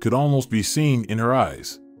lightning could almost be seen in her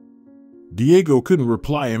eyes. Diego couldn't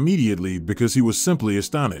reply immediately because he was simply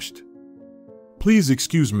astonished. "Please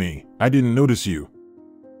excuse me, I didn't notice you."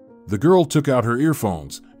 The girl took out her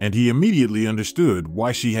earphones, and he immediately understood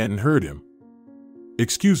why she hadn't heard him.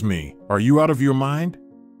 "Excuse me, are you out of your mind?"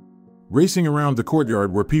 Racing around the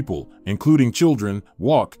courtyard where people, including children,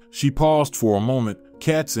 walk, she paused for a moment.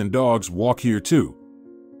 "Cats and dogs walk here too.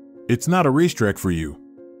 It's not a racetrack for you."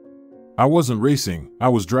 "I wasn't racing, I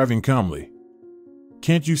was driving calmly.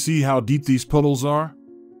 Can't you see how deep these puddles are?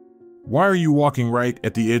 Why are you walking right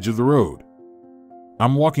at the edge of the road?"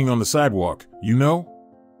 "I'm walking on the sidewalk, you know?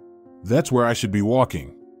 That's where I should be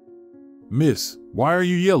walking." "Miss, why are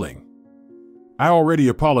you yelling?" "I already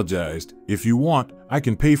apologized. If you want, I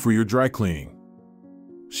can pay for your dry cleaning."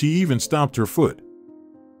 She even stomped her foot.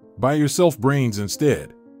 "Buy yourself brains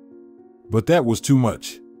instead." But that was too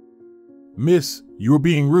much. "Miss, you're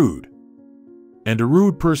being rude. And a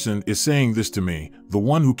rude person is saying this to me, the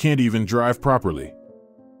one who can't even drive properly."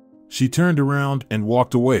 She turned around and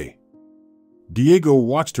walked away. Diego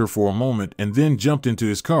watched her for a moment and then jumped into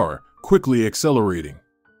his car, quickly accelerating.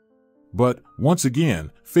 But, once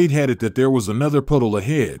again, fate had it that there was another puddle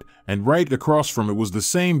ahead, and right across from it was the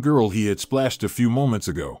same girl he had splashed a few moments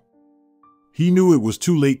ago. He knew it was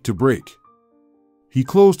too late to brake. He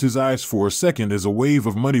closed his eyes for a second as a wave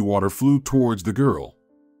of muddy water flew towards the girl.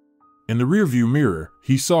 In the rearview mirror,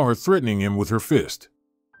 he saw her threatening him with her fist.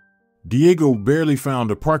 Diego barely found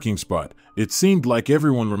a parking spot. It seemed like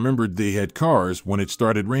everyone remembered they had cars when it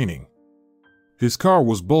started raining. His car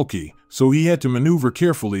was bulky, so he had to maneuver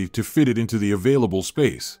carefully to fit it into the available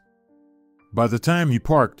space. By the time he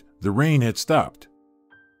parked, the rain had stopped.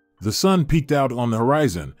 The sun peeked out on the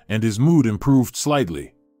horizon, and his mood improved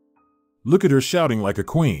slightly. Look at her shouting like a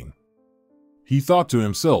queen. He thought to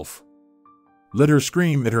himself. Let her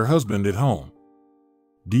scream at her husband at home.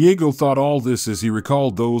 Diego thought all this as he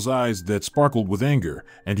recalled those eyes that sparkled with anger,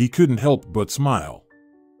 and he couldn't help but smile.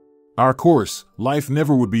 Of course, life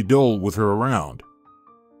never would be dull with her around.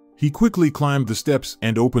 He quickly climbed the steps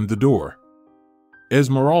and opened the door.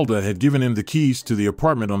 Esmeralda had given him the keys to the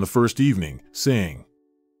apartment on the first evening, saying,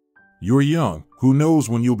 "You're young, who knows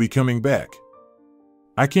when you'll be coming back?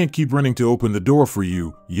 I can't keep running to open the door for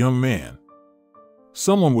you, young man."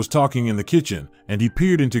 Someone was talking in the kitchen, and he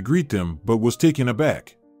peered in to greet them but was taken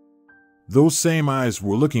aback. Those same eyes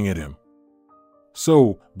were looking at him.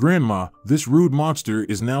 "So, Grandma, this rude monster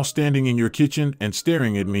is now standing in your kitchen and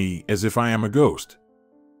staring at me as if I am a ghost.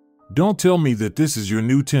 Don't tell me that this is your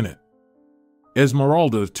new tenant."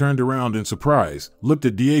 Esmeralda turned around in surprise, looked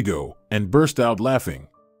at Diego, and burst out laughing.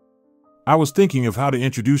 "I was thinking of how to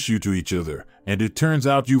introduce you to each other, and it turns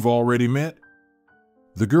out you've already met?"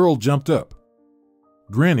 The girl jumped up.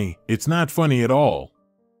 "Granny, it's not funny at all.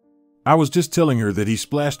 I was just telling her that he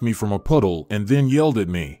splashed me from a puddle and then yelled at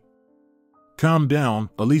me." "Calm down,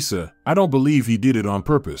 Elisa, I don't believe he did it on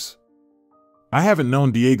purpose. I haven't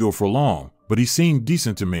known Diego for long, but he seemed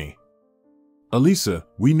decent to me. Elisa,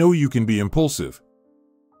 we know you can be impulsive.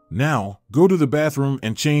 Now, go to the bathroom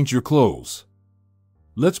and change your clothes.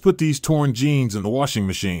 Let's put these torn jeans in the washing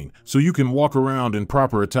machine so you can walk around in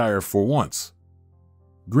proper attire for once."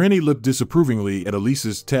 Granny looked disapprovingly at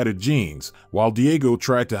Elisa's tattered jeans, while Diego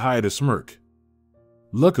tried to hide a smirk.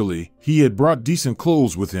 Luckily, he had brought decent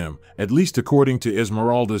clothes with him, at least according to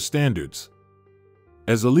Esmeralda's standards.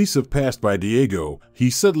 As Elisa passed by Diego, he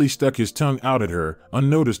suddenly stuck his tongue out at her,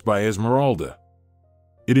 unnoticed by Esmeralda.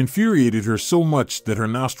 It infuriated her so much that her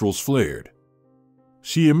nostrils flared.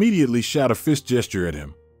 She immediately shot a fist gesture at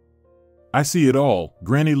him. "I see it all."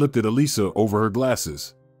 Granny looked at Elisa over her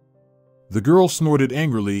glasses. The girl snorted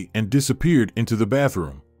angrily and disappeared into the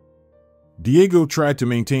bathroom. Diego tried to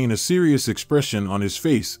maintain a serious expression on his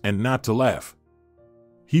face and not to laugh.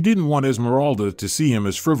 He didn't want Esmeralda to see him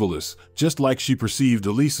as frivolous, just like she perceived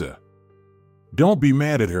Elisa. "Don't be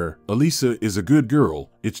mad at her, Elisa is a good girl,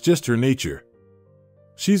 it's just her nature.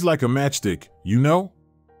 She's like a matchstick, you know?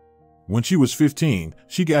 When she was 15,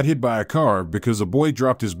 she got hit by a car because a boy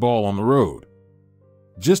dropped his ball on the road.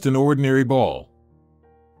 Just an ordinary ball.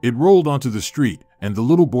 It rolled onto the street, and the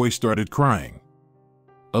little boy started crying.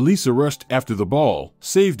 Elisa rushed after the ball,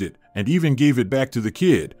 saved it, and even gave it back to the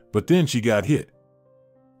kid, but then she got hit.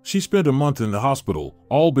 She spent a month in the hospital,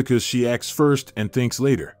 all because she acts first and thinks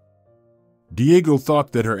later." Diego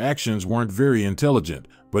thought that her actions weren't very intelligent,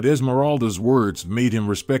 but Esmeralda's words made him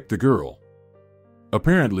respect the girl.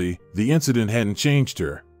 Apparently, the incident hadn't changed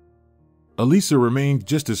her. Elisa remained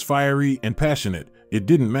just as fiery and passionate. It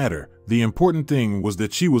didn't matter. The important thing was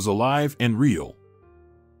that she was alive and real.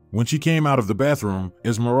 When she came out of the bathroom,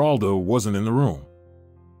 Esmeralda wasn't in the room.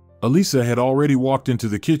 Elisa had already walked into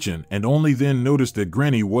the kitchen and only then noticed that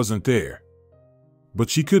Granny wasn't there. But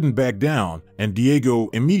she couldn't back down, and Diego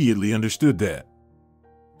immediately understood that.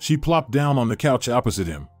 She plopped down on the couch opposite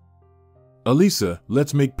him. "Elisa,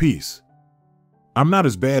 let's make peace. I'm not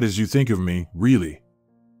as bad as you think of me, really.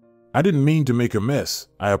 I didn't mean to make a mess,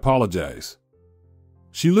 I apologize."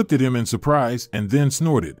 She looked at him in surprise and then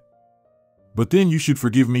snorted. "But then you should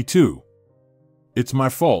forgive me too. It's my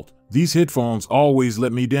fault, these headphones always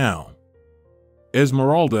let me down."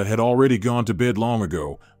 Esmeralda had already gone to bed long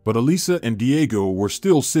ago, but Elisa and Diego were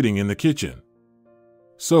still sitting in the kitchen.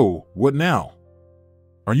 "So, what now?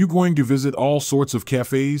 Are you going to visit all sorts of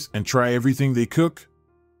cafes and try everything they cook?"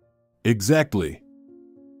 "Exactly."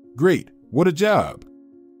 "Great, what a job."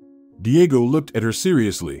 Diego looked at her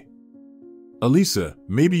seriously. "Elisa,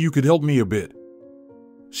 maybe you could help me a bit."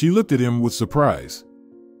 She looked at him with surprise.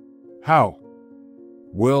 "How?"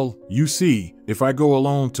 "Well, you see, if I go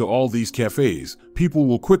alone to all these cafes, people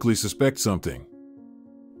will quickly suspect something.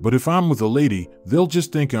 But if I'm with a lady, they'll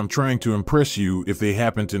just think I'm trying to impress you if they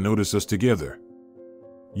happen to notice us together.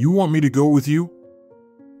 You want me to go with you?"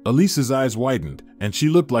 Elisa's eyes widened, and she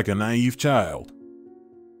looked like a naive child.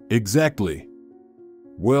 "Exactly.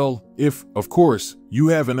 Well, if, of course, you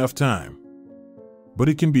have enough time. But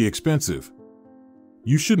it can be expensive.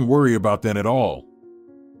 You shouldn't worry about that at all.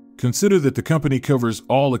 Consider that the company covers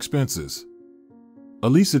all expenses."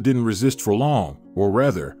 Elisa didn't resist for long, or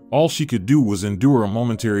rather, all she could do was endure a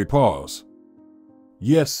momentary pause.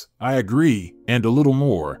 "Yes, I agree, and a little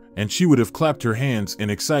more," and she would have clapped her hands in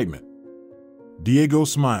excitement. Diego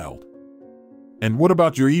smiled. "And what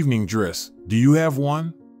about your evening dress? Do you have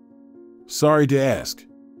one?" "Sorry to ask.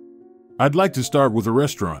 I'd like to start with a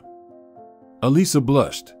restaurant." Elisa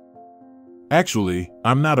blushed. "Actually,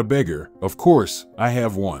 I'm not a beggar. Of course, I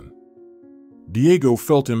have one." Diego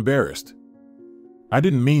felt embarrassed. "I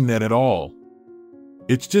didn't mean that at all.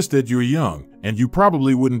 It's just that you're young, and you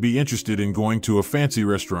probably wouldn't be interested in going to a fancy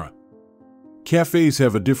restaurant." Cafes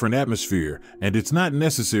have a different atmosphere, and it's not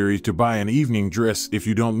necessary to buy an evening dress if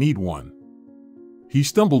you don't need one. He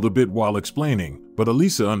stumbled a bit while explaining, but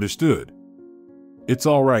Elisa understood. It's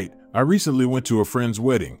all right, I recently went to a friend's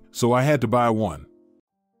wedding, so I had to buy one.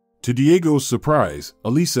 To Diego's surprise,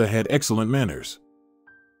 Elisa had excellent manners,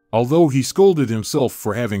 although he scolded himself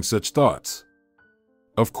for having such thoughts.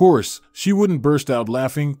 Of course, she wouldn't burst out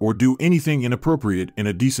laughing or do anything inappropriate in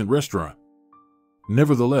a decent restaurant.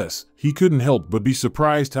 Nevertheless, he couldn't help but be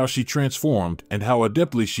surprised how she transformed and how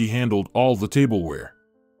adeptly she handled all the tableware.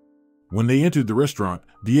 When they entered the restaurant,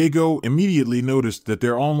 Diego immediately noticed that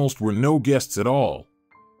there almost were no guests at all.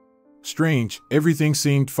 Strange, everything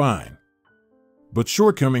seemed fine. But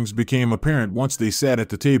shortcomings became apparent once they sat at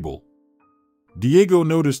the table. Diego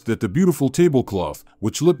noticed that the beautiful tablecloth,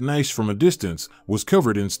 which looked nice from a distance, was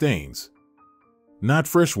covered in stains. Not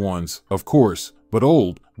fresh ones, of course, but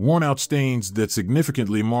old, worn-out stains that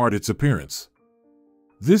significantly marred its appearance.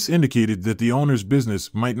 This indicated that the owner's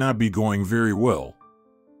business might not be going very well.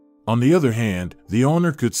 On the other hand, the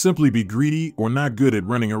owner could simply be greedy or not good at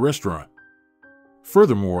running a restaurant.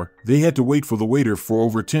 Furthermore, they had to wait for the waiter for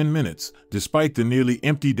over 10 minutes, despite the nearly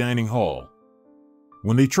empty dining hall.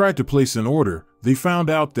 When they tried to place an order, they found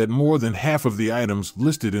out that more than half of the items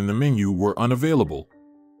listed in the menu were unavailable.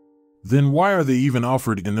 Then why are they even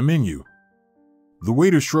offered in the menu? The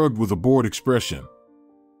waiter shrugged with a bored expression.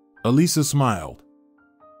 Elisa smiled.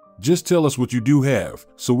 Just tell us what you do have,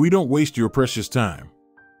 so we don't waste your precious time.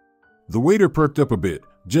 The waiter perked up a bit.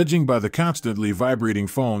 Judging by the constantly vibrating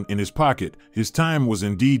phone in his pocket, his time was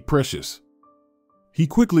indeed precious. He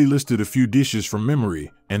quickly listed a few dishes from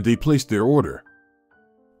memory, and they placed their order.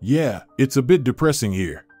 Yeah, it's a bit depressing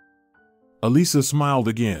here. Elisa smiled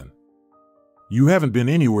again. You haven't been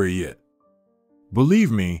anywhere yet.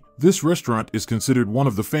 Believe me, this restaurant is considered one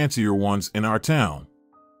of the fancier ones in our town.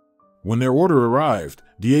 When their order arrived,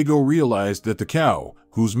 Diego realized that the cow,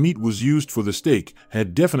 whose meat was used for the steak,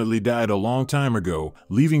 had definitely died a long time ago,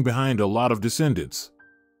 leaving behind a lot of descendants.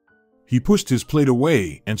 He pushed his plate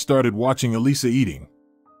away and started watching Elisa eating.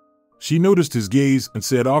 She noticed his gaze and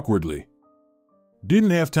said awkwardly, "Didn't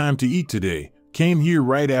have time to eat today, came here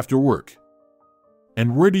right after work."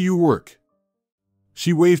 "And where do you work?"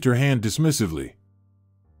 She waved her hand dismissively.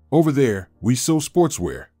 "Over there, we sew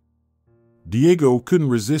sportswear." Diego couldn't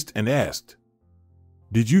resist and asked,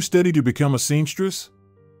 "Did you study to become a seamstress?"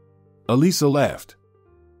 Elisa laughed.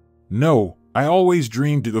 "No, I always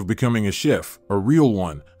dreamed of becoming a chef, a real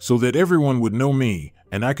one, so that everyone would know me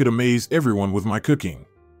and I could amaze everyone with my cooking.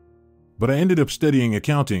 But I ended up studying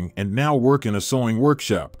accounting and now work in a sewing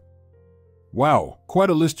workshop." "Wow, quite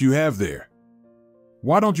a list you have there.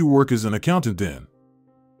 Why don't you work as an accountant then?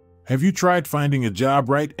 Have you tried finding a job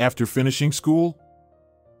right after finishing school?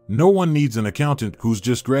 No one needs an accountant who's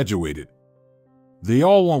just graduated. They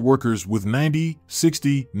all want workers with 90,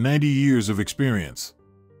 60, 90 years of experience."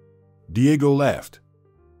 Diego laughed.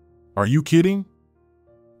 "Are you kidding?"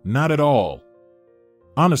 "Not at all.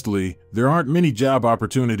 Honestly, there aren't many job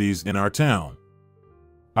opportunities in our town.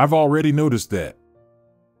 I've already noticed that.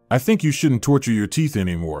 I think you shouldn't torture your teeth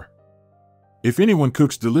anymore. If anyone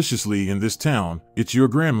cooks deliciously in this town, it's your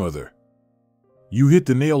grandmother. You hit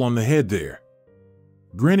the nail on the head there.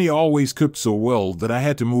 Granny always cooked so well that I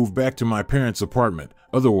had to move back to my parents' apartment,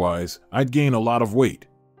 otherwise I'd gain a lot of weight."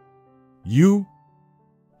 "You?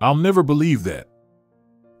 I'll never believe that."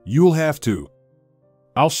 "You'll have to.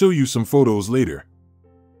 I'll show you some photos later."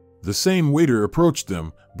 The same waiter approached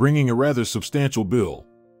them, bringing a rather substantial bill.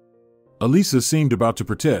 Elisa seemed about to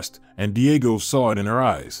protest, and Diego saw it in her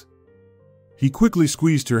eyes. He quickly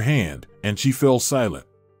squeezed her hand, and she fell silent.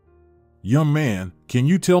 "Young man, can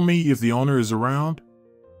you tell me if the owner is around?"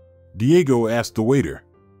 Diego asked the waiter.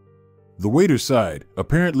 The waiter sighed,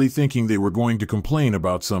 apparently thinking they were going to complain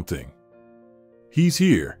about something. "He's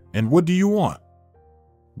here, and what do you want?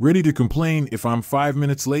 Ready to complain if I'm 5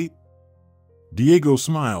 minutes late?" Diego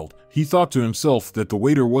smiled. He thought to himself that the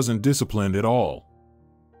waiter wasn't disciplined at all.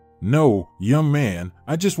 "No, young man,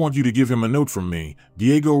 I just want you to give him a note from me."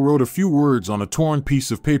 Diego wrote a few words on a torn piece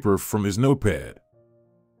of paper from his notepad.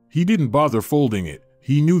 He didn't bother folding it.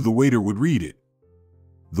 He knew the waiter would read it.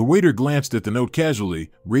 The waiter glanced at the note casually,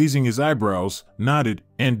 raising his eyebrows, nodded,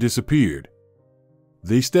 and disappeared.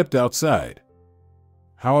 They stepped outside.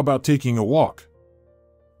 "How about taking a walk?"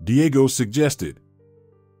 Diego suggested.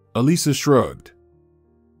 Elisa shrugged.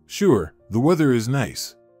 "Sure, the weather is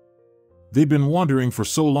nice." They'd been wandering for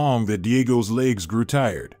so long that Diego's legs grew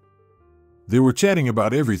tired. They were chatting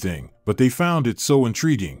about everything, but they found it so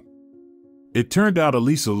intriguing. It turned out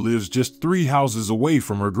Elisa lives just 3 houses away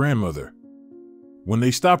from her grandmother. When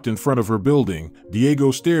they stopped in front of her building,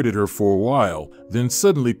 Diego stared at her for a while, then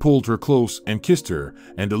suddenly pulled her close and kissed her,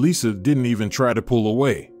 and Elisa didn't even try to pull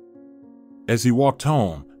away. As he walked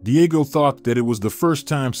home, Diego thought that it was the first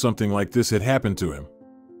time something like this had happened to him.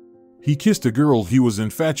 He kissed a girl he was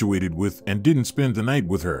infatuated with and didn't spend the night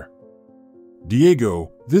with her.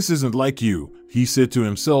 "Diego, this isn't like you," he said to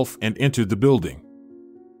himself and entered the building.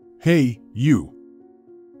 "Hey, you.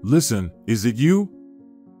 Listen, is it you?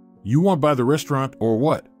 You want by the restaurant or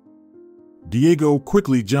what?" Diego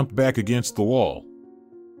quickly jumped back against the wall.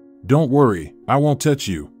 "Don't worry, I won't touch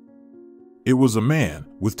you." It was a man,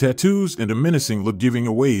 with tattoos and a menacing look giving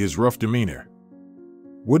away his rough demeanor.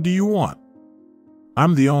 "What do you want?"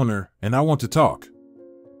 "I'm the owner, and I want to talk."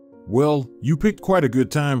 "Well, you picked quite a good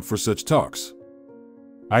time for such talks."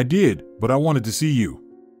 "I did, but I wanted to see you."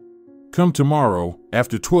 "Come tomorrow,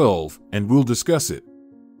 after 12, and we'll discuss it."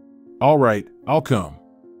 "All right, I'll come."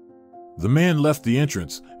 The man left the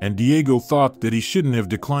entrance, and Diego thought that he shouldn't have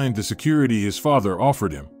declined the security his father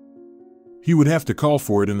offered him. He would have to call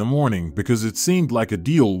for it in the morning because it seemed like a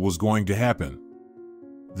deal was going to happen.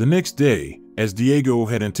 The next day, as Diego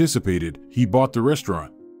had anticipated, he bought the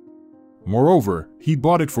restaurant. Moreover, he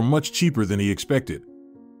bought it for much cheaper than he expected.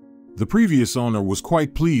 The previous owner was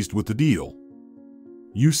quite pleased with the deal.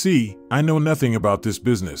 "You see, I know nothing about this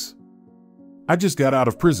business. I just got out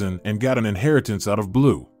of prison and got an inheritance out of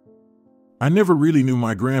blue. I never really knew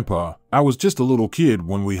my grandpa. I was just a little kid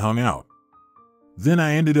when we hung out. Then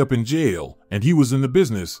I ended up in jail, and he was in the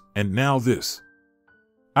business, and now this.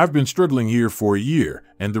 I've been struggling here for a year,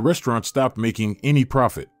 and the restaurant stopped making any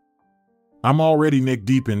profit. I'm already neck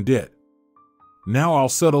deep in debt. Now I'll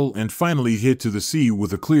settle and finally head to the sea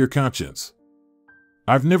with a clear conscience.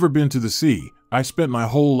 I've never been to the sea. I spent my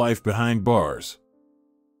whole life behind bars."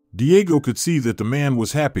 Diego could see that the man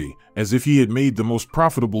was happy, as if he had made the most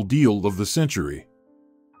profitable deal of the century.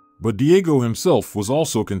 But Diego himself was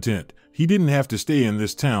also content. He didn't have to stay in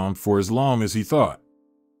this town for as long as he thought.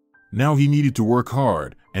 Now he needed to work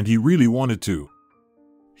hard, and he really wanted to.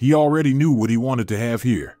 He already knew what he wanted to have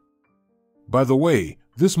here. By the way,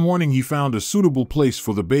 this morning he found a suitable place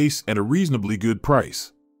for the base at a reasonably good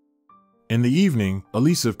price. In the evening,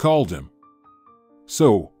 Elisa called him.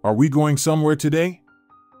 "So, are we going somewhere today?"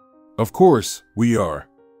 "Of course, we are."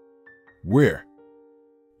 "Where?"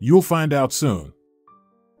 "You'll find out soon."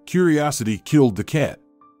 Curiosity killed the cat.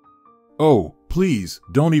 "Oh, please,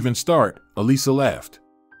 don't even start," Elisa laughed.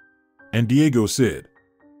 And Diego said,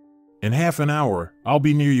 "In half an hour, I'll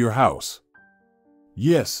be near your house."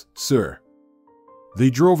 "Yes, sir." They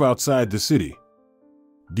drove outside the city.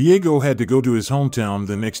 Diego had to go to his hometown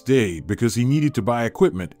the next day because he needed to buy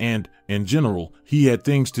equipment and, in general, he had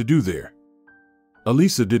things to do there.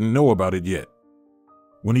 Elisa didn't know about it yet.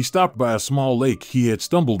 When he stopped by a small lake he had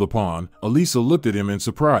stumbled upon, Elisa looked at him in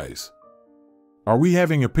surprise. "Are we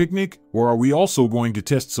having a picnic, or are we also going to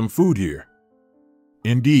test some food here?"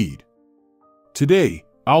 "Indeed. Today,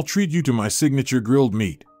 I'll treat you to my signature grilled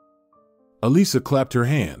meat." Elisa clapped her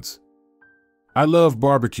hands. "I love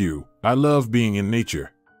barbecue. I love being in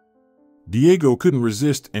nature." Diego couldn't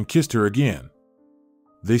resist and kissed her again.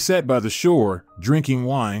 They sat by the shore, drinking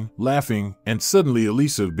wine, laughing, and suddenly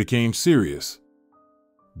Elisa became serious.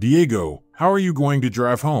 "Diego, how are you going to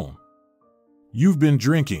drive home? You've been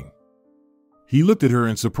drinking." He looked at her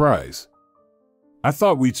in surprise. "I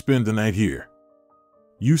thought we'd spend the night here.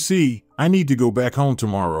 You see, I need to go back home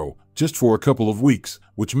tomorrow, just for a couple of weeks,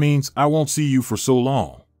 which means I won't see you for so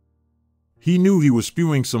long." He knew he was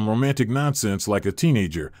spewing some romantic nonsense like a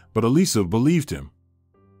teenager, but Elisa believed him.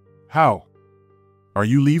 "How? Are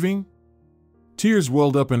you leaving?" Tears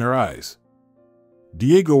welled up in her eyes.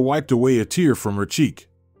 Diego wiped away a tear from her cheek.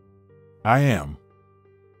 "I am.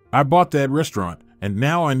 I bought that restaurant, and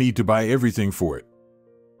now I need to buy everything for it.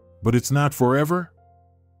 But it's not forever?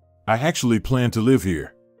 I actually plan to live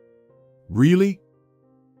here." "Really?"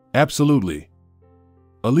 "Absolutely."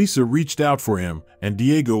 Elisa reached out for him, and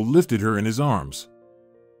Diego lifted her in his arms.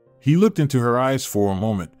 He looked into her eyes for a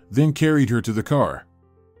moment, then carried her to the car.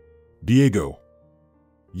 "Diego."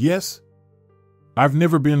 "Yes?" "I've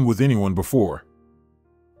never been with anyone before."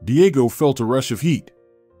 Diego felt a rush of heat.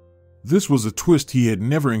 This was a twist he had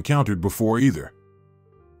never encountered before either.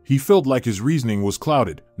 He felt like his reasoning was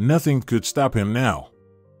clouded. Nothing could stop him now.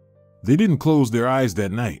 They didn't close their eyes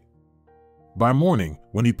that night. By morning,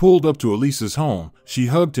 when he pulled up to Elisa's home, she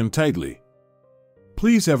hugged him tightly.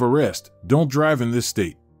 "Please have a rest. Don't drive in this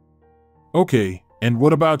state." "Okay, and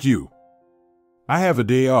what about you?" "I have a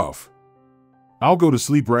day off. I'll go to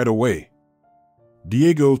sleep right away."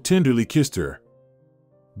 Diego tenderly kissed her.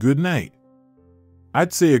 "Good night."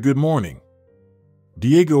 "I'd say a good morning."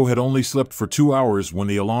 Diego had only slept for 2 hours when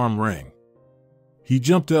the alarm rang. He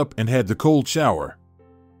jumped up and had the cold shower.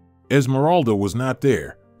 Esmeralda was not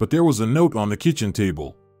there, but there was a note on the kitchen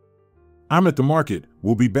table. "I'm at the market,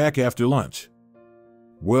 we'll be back after lunch."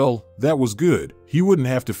 Well, that was good. He wouldn't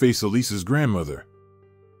have to face Elisa's grandmother.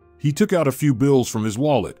 He took out a few bills from his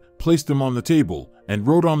wallet, placed them on the table, and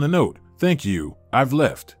wrote on the note, "Thank you, I've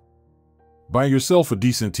left. Buy yourself a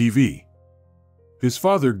decent TV." His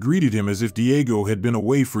father greeted him as if Diego had been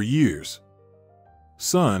away for years.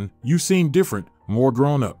 "Son, you seem different, more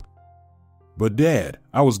grown up." "But Dad,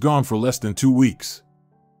 I was gone for less than 2 weeks.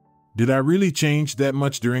 Did I really change that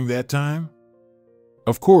much during that time?"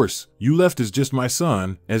 "Of course, you left as just my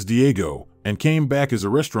son, as Diego, and came back as a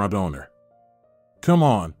restaurant owner. Come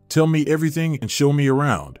on, tell me everything and show me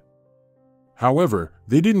around." However,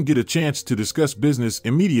 they didn't get a chance to discuss business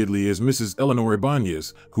immediately as Mrs. Eleanor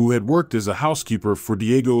Ibanez, who had worked as a housekeeper for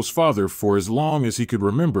Diego's father for as long as he could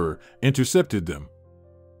remember, intercepted them.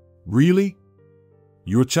 "Really?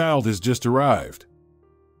 Your child has just arrived.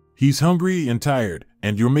 He's hungry and tired,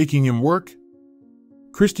 and you're making him work?"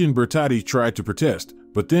 Christian Bertotti tried to protest,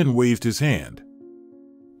 but then waved his hand.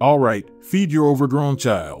 "All right, feed your overgrown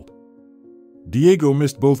child." Diego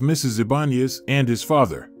missed both Mrs. Ibanez and his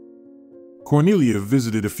father. Cornelia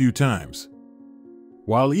visited a few times.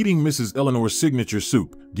 While eating Mrs. Eleanor's signature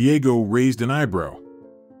soup, Diego raised an eyebrow.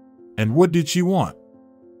 "And what did she want?"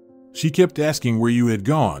 "She kept asking where you had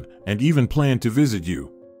gone, and even planned to visit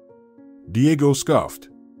you." Diego scoffed.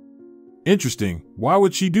 "Interesting, why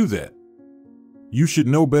would she do that?" "You should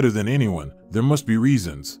know better than anyone, there must be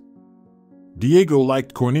reasons." Diego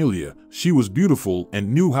liked Cornelia, she was beautiful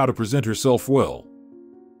and knew how to present herself well.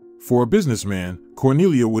 For a businessman,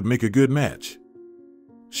 Cornelia would make a good match.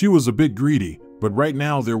 She was a bit greedy, but right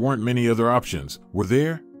now there weren't many other options, were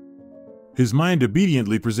there? His mind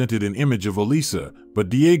obediently presented an image of Elisa, but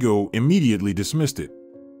Diego immediately dismissed it.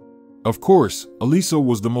 Of course, Elisa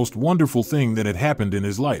was the most wonderful thing that had happened in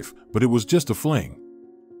his life, but it was just a fling.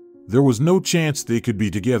 There was no chance they could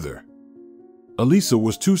be together. Elisa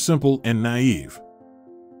was too simple and naive.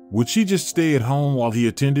 Would she just stay at home while he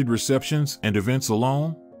attended receptions and events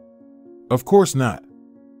alone? Of course not.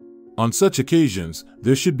 On such occasions,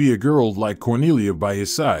 there should be a girl like Cornelia by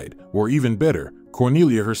his side, or even better,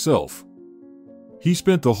 Cornelia herself. He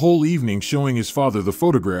spent the whole evening showing his father the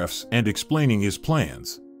photographs and explaining his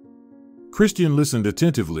plans. Christian listened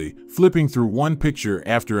attentively, flipping through one picture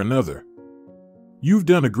after another. "You've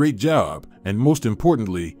done a great job, and most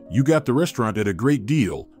importantly, you got the restaurant at a great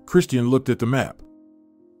deal." Christian looked at the map.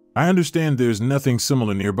 "I understand there's nothing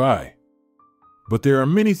similar nearby. But there are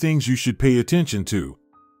many things you should pay attention to."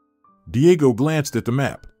 Diego glanced at the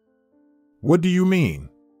map. "What do you mean?"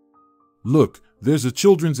 "Look, there's a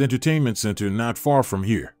children's entertainment center not far from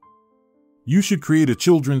here. You should create a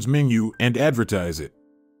children's menu and advertise it.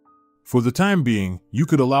 For the time being, you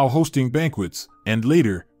could allow hosting banquets, and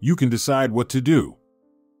later, you can decide what to do."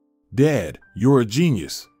 "Dad, you're a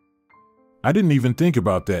genius. I didn't even think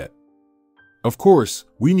about that." "Of course,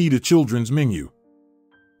 we need a children's menu."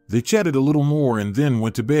 They chatted a little more and then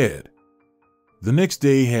went to bed. The next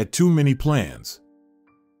day had too many plans.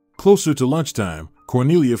 Closer to lunchtime,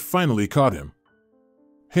 Cornelia finally caught him.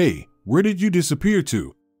 "Hey, where did you disappear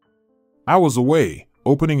to?" "I was away,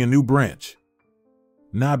 opening a new branch."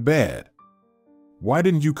 "Not bad. Why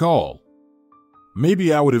didn't you call?"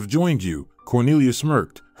 "Maybe I would have joined you." Cornelia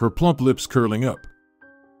smirked, her plump lips curling up.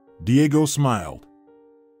 Diego smiled.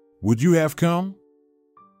 "Would you have come?"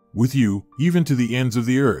 "With you, even to the ends of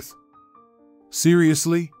the earth."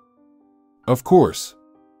 "Seriously?" "Of course."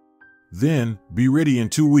 "Then, be ready in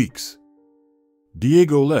 2 weeks."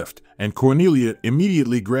 Diego left, and Cornelia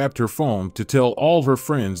immediately grabbed her phone to tell all her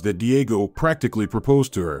friends that Diego practically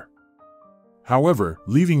proposed to her. However,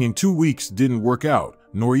 leaving in 2 weeks didn't work out,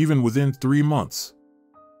 nor even within 3 months.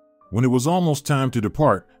 When it was almost time to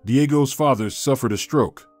depart, Diego's father suffered a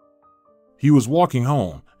stroke. He was walking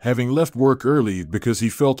home, having left work early because he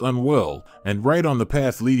felt unwell, and right on the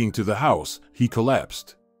path leading to the house, he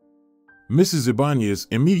collapsed. Mrs. Ibanez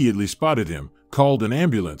immediately spotted him, called an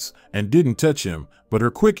ambulance, and didn't touch him, but her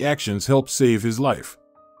quick actions helped save his life.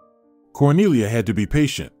 Cornelia had to be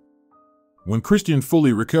patient. When Christian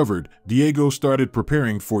fully recovered, Diego started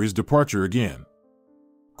preparing for his departure again.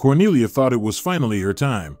 Cornelia thought it was finally her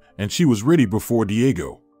time, and she was ready before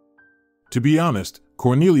Diego. To be honest,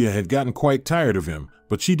 Cornelia had gotten quite tired of him,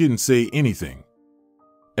 but she didn't say anything.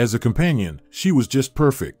 As a companion, she was just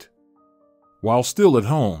perfect. While still at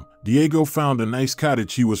home, Diego found a nice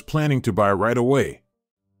cottage he was planning to buy right away.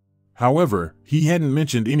 However, he hadn't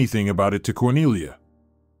mentioned anything about it to Cornelia.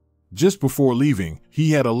 Just before leaving,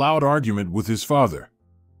 he had a loud argument with his father.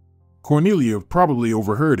 Cornelia probably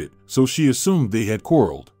overheard it, so she assumed they had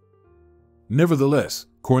quarreled. Nevertheless,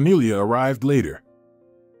 Cornelia arrived later.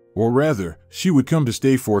 Or rather, she would come to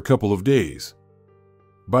stay for a couple of days.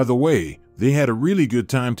 By the way, they had a really good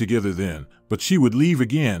time together then, but she would leave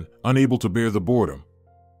again, unable to bear the boredom.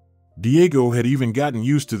 Diego had even gotten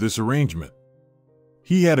used to this arrangement.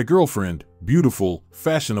 He had a girlfriend, beautiful,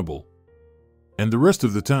 fashionable. And the rest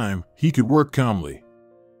of the time, he could work calmly.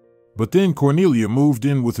 But then Cornelia moved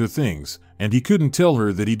in with her things, and he couldn't tell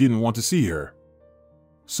her that he didn't want to see her.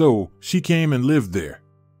 So, she came and lived there.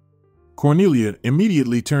 Cornelia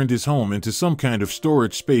immediately turned his home into some kind of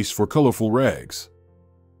storage space for colorful rags.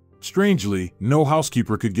 Strangely, no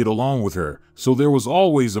housekeeper could get along with her, so there was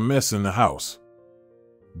always a mess in the house.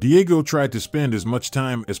 Diego tried to spend as much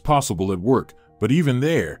time as possible at work, but even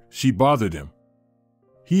there, she bothered him.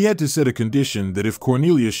 He had to set a condition that if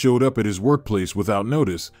Cornelia showed up at his workplace without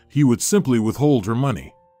notice, he would simply withhold her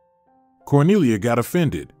money. Cornelia got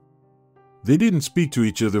offended. They didn't speak to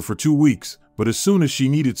each other for 2 weeks, but as soon as she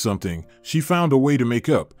needed something, she found a way to make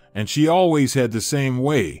up, and she always had the same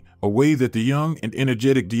way, a way that the young and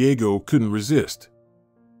energetic Diego couldn't resist.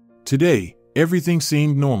 Today, everything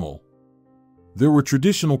seemed normal. There were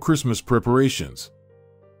traditional Christmas preparations.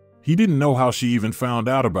 He didn't know how she even found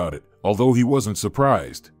out about it, although he wasn't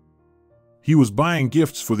surprised. He was buying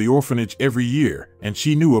gifts for the orphanage every year, and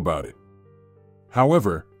she knew about it.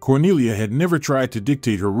 However, Cornelia had never tried to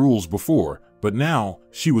dictate her rules before, but now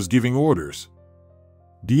she was giving orders.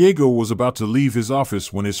 Diego was about to leave his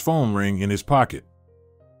office when his phone rang in his pocket.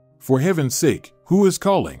 For heaven's sake, who is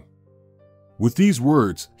calling? With these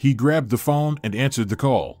words, he grabbed the phone and answered the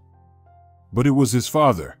call. But it was his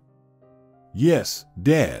father. Yes,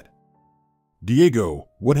 Dad. Diego,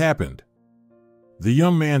 what happened? The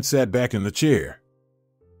young man sat back in the chair.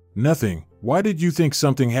 Nothing. Why did you think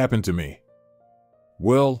something happened to me?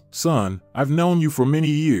 Well, son, I've known you for many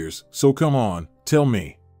years, so come on, tell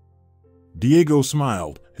me. Diego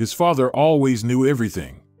smiled. His father always knew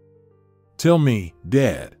everything. Tell me,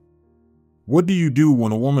 Dad. What do you do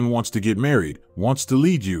when a woman wants to get married, wants to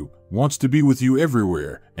lead you, wants to be with you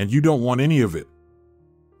everywhere, and you don't want any of it?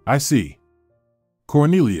 I see.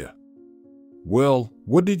 Cornelia. Well,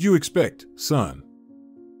 what did you expect, son?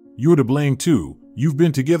 You're to blame too. You've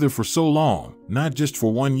been together for so long, not just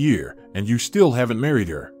for 1 year, and you still haven't married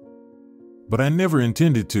her. But I never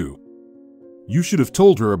intended to. You should have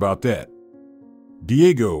told her about that.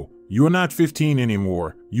 Diego, you're not 15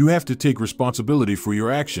 anymore. You have to take responsibility for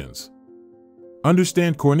your actions.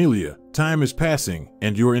 Understand, Cornelia, time is passing,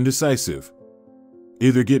 and you're indecisive.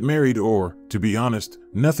 Either get married or, to be honest,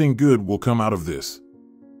 nothing good will come out of this.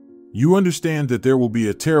 You understand that there will be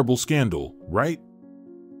a terrible scandal, right?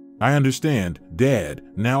 I understand, Dad.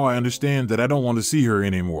 Now I understand that I don't want to see her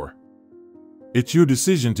anymore. It's your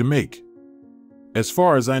decision to make. As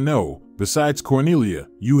far as I know, besides Cornelia,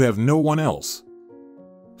 you have no one else.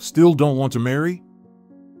 Still don't want to marry?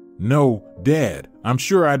 No, Dad, I'm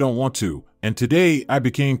sure I don't want to, and today I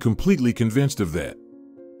became completely convinced of that.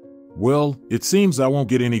 Well, it seems I won't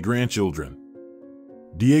get any grandchildren.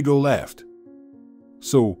 Diego laughed.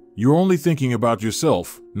 So, you're only thinking about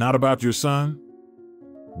yourself, not about your son?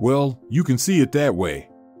 Well, you can see it that way.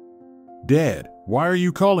 Dad, why are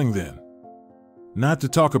you calling then? Not to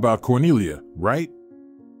talk about Cornelia, right?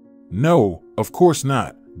 No, of course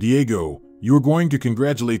not, Diego. You're going to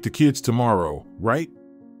congratulate the kids tomorrow, right?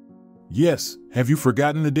 Yes, have you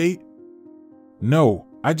forgotten the date? No,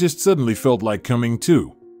 I just suddenly felt like coming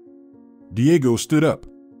too. Diego stood up.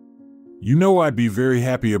 You know I'd be very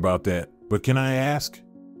happy about that, but can I ask?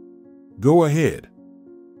 Go ahead.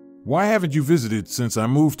 Why haven't you visited since I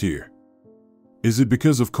moved here? Is it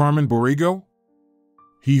because of Carmen Borrego?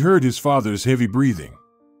 He heard his father's heavy breathing.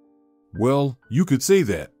 Well, you could say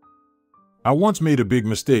that. I once made a big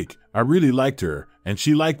mistake. I really liked her, and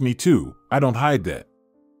she liked me too. I don't hide that.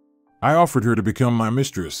 I offered her to become my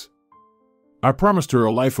mistress. I promised her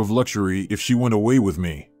a life of luxury if she went away with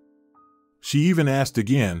me. She even asked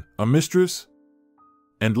again, a mistress?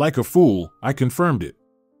 And like a fool, I confirmed it.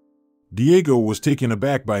 Diego was taken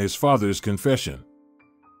aback by his father's confession.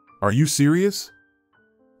 Are you serious?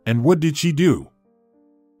 And what did she do?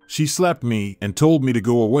 She slapped me and told me to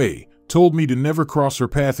go away, told me to never cross her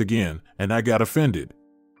path again, and I got offended.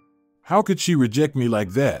 How could she reject me like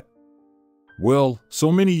that? Well,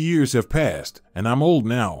 so many years have passed, and I'm old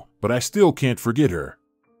now, but I still can't forget her.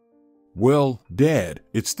 Well, Dad,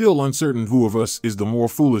 it's still uncertain who of us is the more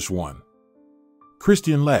foolish one.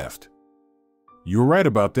 Christian laughed. You're right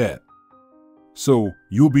about that. So,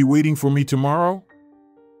 you'll be waiting for me tomorrow?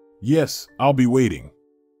 Yes, I'll be waiting.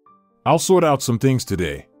 I'll sort out some things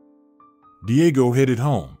today. Diego headed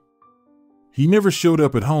home. He never showed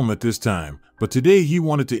up at home at this time, but today he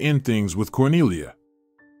wanted to end things with Cornelia.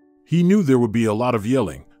 He knew there would be a lot of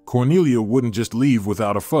yelling. Cornelia wouldn't just leave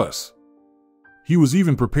without a fuss. He was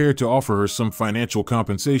even prepared to offer her some financial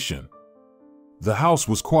compensation. The house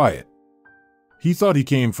was quiet. He thought he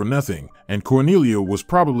came for nothing, and Cornelia was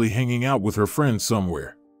probably hanging out with her friends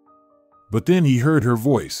somewhere. But then he heard her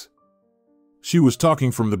voice. She was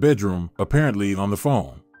talking from the bedroom, apparently on the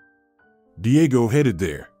phone. Diego headed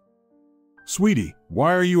there. "Sweetie,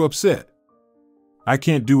 why are you upset?" "I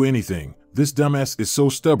can't do anything. This dumbass is so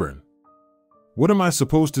stubborn." "What am I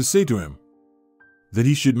supposed to say to him? That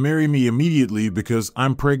he should marry me immediately because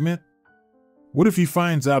I'm pregnant? What if he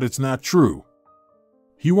finds out it's not true?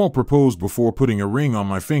 He won't propose before putting a ring on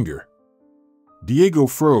my finger." Diego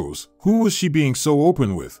froze. Who was she being so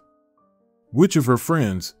open with? Which of her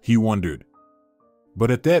friends, he wondered. But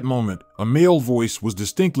at that moment, a male voice was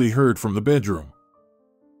distinctly heard from the bedroom.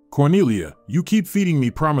 "Cornelia, you keep feeding me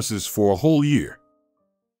promises for a whole year.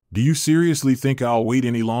 Do you seriously think I'll wait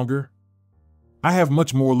any longer? I have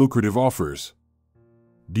much more lucrative offers."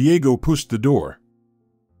 Diego pushed the door.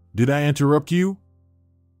 "Did I interrupt you?"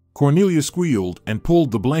 Cornelia squealed and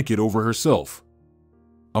pulled the blanket over herself.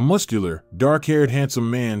 A muscular, dark-haired, handsome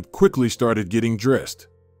man quickly started getting dressed.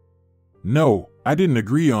 "No, I didn't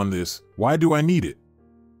agree on this. Why do I need it?"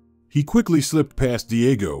 He quickly slipped past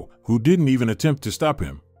Diego, who didn't even attempt to stop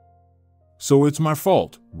him. "So it's my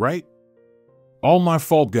fault, right?" "All my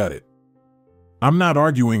fault, got it. I'm not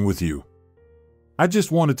arguing with you. I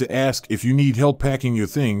just wanted to ask if you need help packing your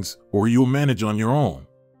things or you'll manage on your own.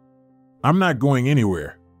 I'm not going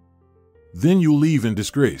anywhere. Then you'll leave in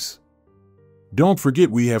disgrace. Don't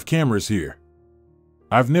forget we have cameras here.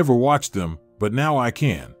 I've never watched them, but now I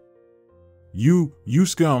can." You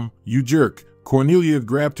scum, you jerk." Cornelia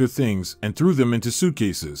grabbed her things and threw them into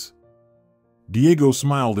suitcases. Diego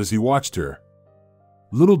smiled as he watched her.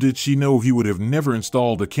 Little did she know he would have never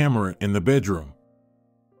installed a camera in the bedroom.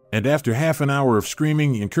 And after half an hour of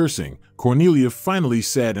screaming and cursing, Cornelia finally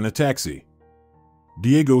sat in a taxi.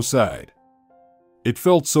 Diego sighed. It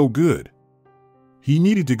felt so good. He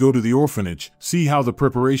needed to go to the orphanage, see how the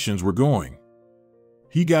preparations were going.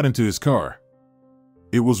 He got into his car.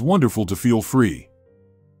 It was wonderful to feel free.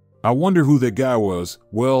 I wonder who that guy was.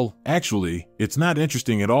 Well, actually, it's not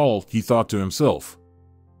interesting at all, he thought to himself.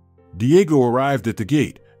 Diego arrived at the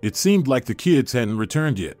gate. It seemed like the kids hadn't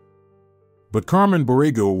returned yet. But Carmen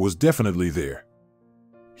Borrego was definitely there.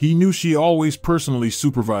 He knew she always personally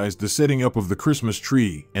supervised the setting up of the Christmas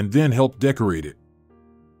tree and then helped decorate it.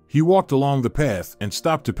 He walked along the path and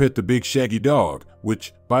stopped to pet the big shaggy dog,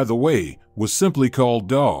 which, by the way, was simply called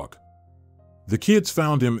Dog. The kids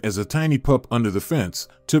found him as a tiny pup under the fence,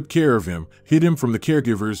 took care of him, hid him from the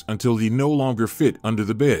caregivers until he no longer fit under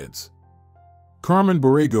the beds. Carmen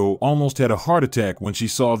Borrego almost had a heart attack when she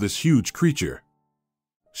saw this huge creature.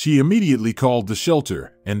 She immediately called the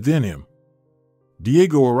shelter, and then him.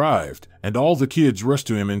 Diego arrived, and all the kids rushed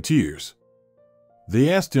to him in tears. They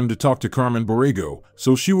asked him to talk to Carmen Borrego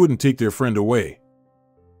so she wouldn't take their friend away.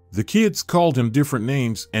 The kids called him different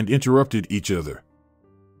names and interrupted each other.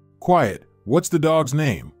 "Quiet, what's the dog's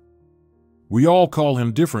name?" "We all call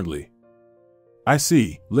him differently." "I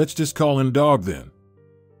see, let's just call him Dog then."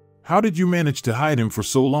 "How did you manage to hide him for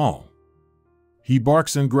so long?" "He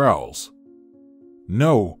barks and growls."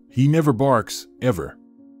 "No, he never barks, ever,"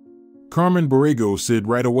 Carmen Borrego said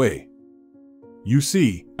right away. "You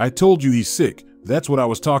see, I told you he's sick. That's what I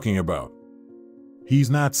was talking about." "He's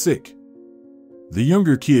not sick." The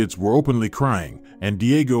younger kids were openly crying, and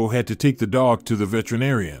Diego had to take the dog to the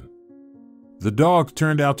veterinarian. The dog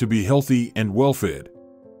turned out to be healthy and well-fed.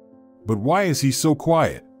 But why is he so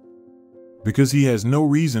quiet? Because he has no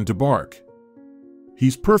reason to bark.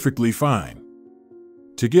 He's perfectly fine.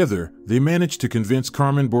 Together, they managed to convince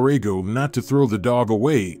Carmen Borrego not to throw the dog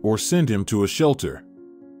away or send him to a shelter.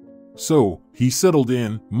 So, he settled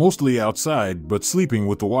in, mostly outside but sleeping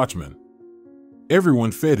with the watchman.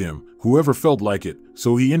 Everyone fed him, whoever felt like it,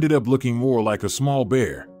 so he ended up looking more like a small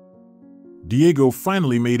bear. Diego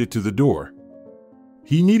finally made it to the door.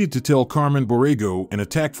 He needed to tell Carmen Borrego in a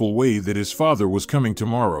tactful way that his father was coming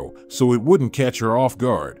tomorrow, so it wouldn't catch her off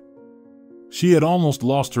guard. She had almost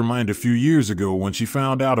lost her mind a few years ago when she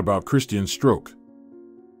found out about Christian's stroke.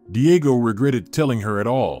 Diego regretted telling her at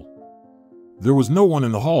all. There was no one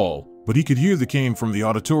in the hall, but he could hear the cane from the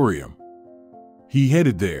auditorium. He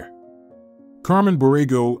headed there. Carmen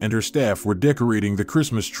Borrego and her staff were decorating the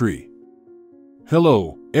Christmas tree.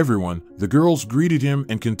 "Hello, everyone," the girls greeted him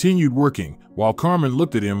and continued working, while Carmen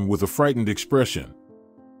looked at him with a frightened expression.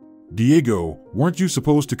 Diego, weren't you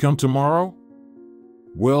supposed to come tomorrow?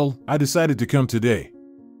 Well, I decided to come today.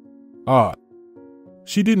 Ah.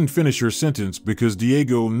 She didn't finish her sentence because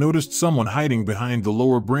Diego noticed someone hiding behind the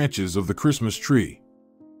lower branches of the Christmas tree.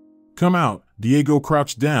 Come out, Diego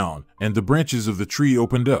crouched down, and the branches of the tree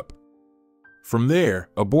opened up. From there,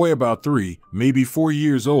 a boy about 3, maybe 4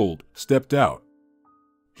 years old, stepped out.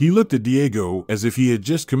 He looked at Diego as if he had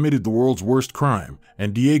just committed the world's worst crime,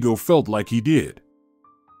 and Diego felt like he did.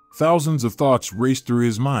 Thousands of thoughts raced through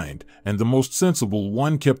his mind, and the most sensible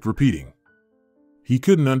one kept repeating. He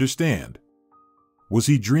couldn't understand. Was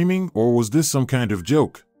he dreaming, or was this some kind of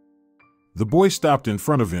joke? The boy stopped in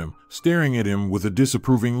front of him, staring at him with a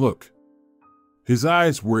disapproving look. His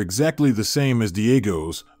eyes were exactly the same as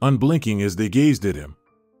Diego's, unblinking as they gazed at him.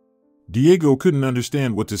 Diego couldn't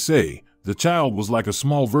understand what to say. The child was like a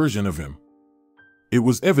small version of him. It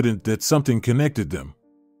was evident that something connected them.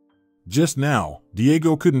 Just now,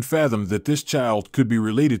 Diego couldn't fathom that this child could be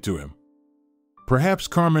related to him. Perhaps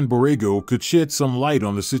Carmen Borrego could shed some light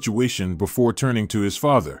on the situation before turning to his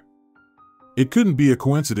father. It couldn't be a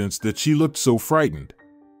coincidence that she looked so frightened.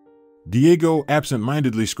 Diego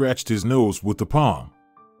absent-mindedly scratched his nose with the palm.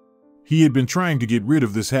 He had been trying to get rid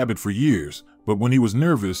of this habit for years, but when he was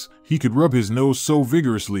nervous, he could rub his nose so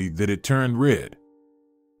vigorously that it turned red.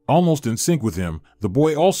 Almost in sync with him, the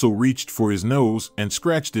boy also reached for his nose and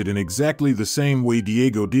scratched it in exactly the same way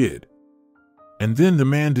Diego did. And then the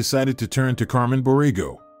man decided to turn to Carmen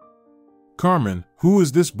Borrego. Carmen, who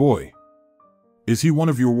is this boy? Is he one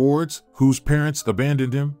of your wards, whose parents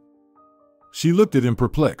abandoned him? She looked at him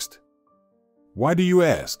perplexed. Why do you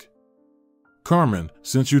ask? Carmen,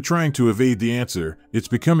 since you're trying to evade the answer, it's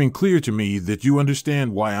becoming clear to me that you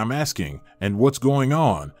understand why I'm asking, and what's going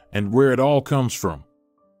on, and where it all comes from.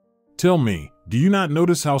 Tell me, do you not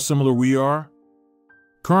notice how similar we are?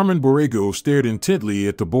 Carmen Borrego stared intently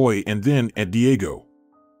at the boy and then at Diego.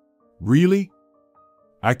 Really?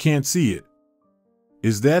 I can't see it.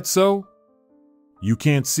 Is that so? You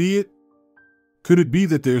can't see it? Could it be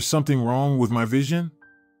that there's something wrong with my vision?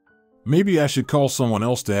 Maybe I should call someone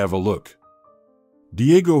else to have a look.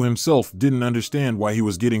 Diego himself didn't understand why he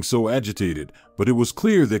was getting so agitated, but it was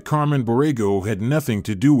clear that Carmen Borrego had nothing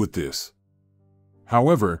to do with this.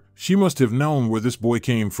 However, she must have known where this boy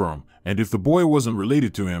came from, and if the boy wasn't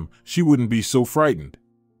related to him, she wouldn't be so frightened.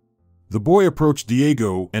 The boy approached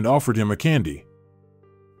Diego and offered him a candy.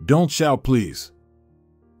 Don't shout, please.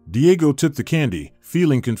 Diego took the candy,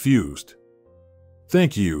 feeling confused.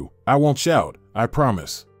 Thank you, I won't shout, I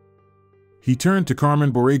promise. He turned to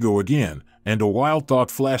Carmen Borrego again, and a wild thought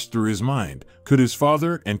flashed through his mind. Could his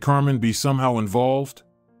father and Carmen be somehow involved?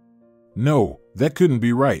 No, that couldn't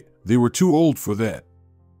be right. They were too old for that.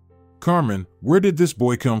 Carmen, where did this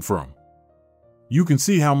boy come from? You can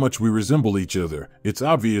see how much we resemble each other. It's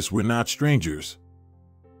obvious we're not strangers.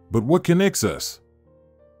 But what connects us?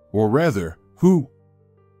 Or rather, who?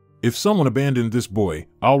 If someone abandoned this boy,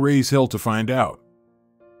 I'll raise hell to find out.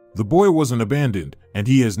 The boy wasn't abandoned, and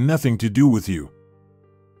he has nothing to do with you.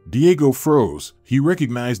 Diego froze. He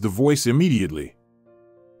recognized the voice immediately.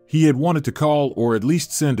 He had wanted to call or at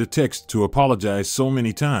least send a text to apologize so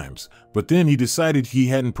many times, but then he decided he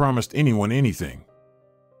hadn't promised anyone anything.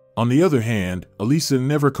 On the other hand, Elisa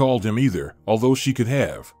never called him either, although she could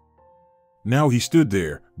have. Now he stood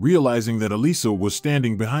there, realizing that Elisa was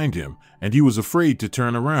standing behind him, and he was afraid to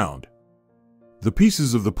turn around. The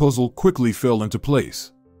pieces of the puzzle quickly fell into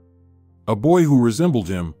place. A boy who resembled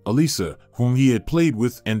him, Elisa, whom he had played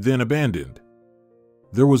with and then abandoned.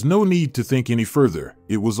 There was no need to think any further,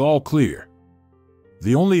 it was all clear.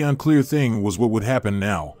 The only unclear thing was what would happen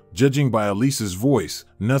now. Judging by Elisa's voice,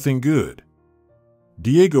 nothing good.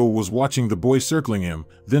 Diego was watching the boy circling him,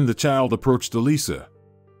 then the child approached Elisa.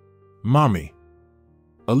 Mommy.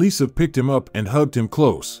 Elisa picked him up and hugged him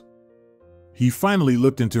close. He finally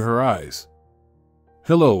looked into her eyes.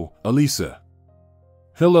 Hello, Elisa.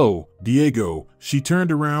 Hello, Diego. She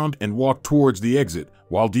turned around and walked towards the exit,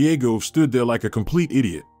 while Diego stood there like a complete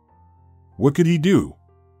idiot. What could he do?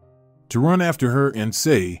 To run after her and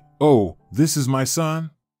say, "Oh, this is my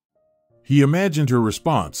son?" He imagined her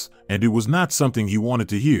response, and it was not something he wanted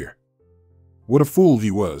to hear. What a fool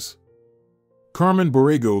he was. Carmen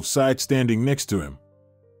Borrego sighed standing next to him.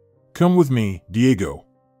 Come with me, Diego.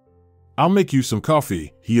 I'll make you some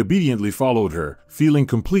coffee. He obediently followed her, feeling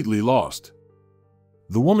completely lost.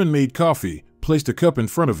 The woman made coffee, placed a cup in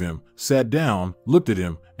front of him, sat down, looked at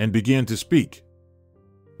him, and began to speak.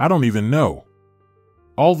 I don't even know.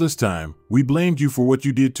 All this time, we blamed you for what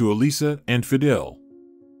you did to Elisa and Fidel.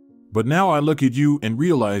 But now I look at you and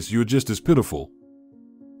realize you're just as pitiful.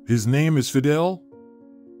 His name is Fidel?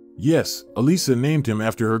 Yes, Elisa named him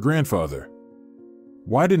after her grandfather.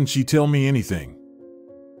 Why didn't she tell me anything?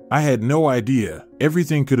 I had no idea.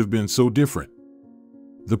 Everything could have been so different.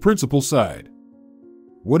 The principal sighed.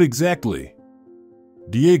 What exactly?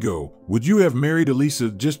 Diego, would you have married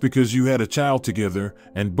Elisa just because you had a child together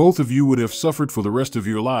and both of you would have suffered for the rest of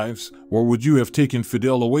your lives, or would you have taken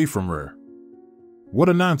Fidel away from her? What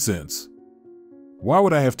a nonsense. Why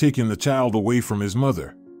would I have taken the child away from his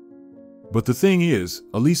mother? But the thing is,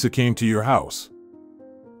 Elisa came to your house.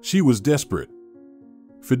 She was desperate.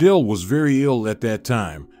 Fidel was very ill at that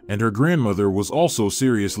time, and her grandmother was also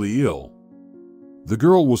seriously ill. The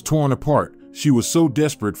girl was torn apart. She was so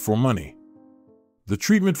desperate for money. The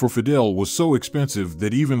treatment for Fidel was so expensive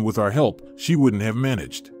that even with our help, she wouldn't have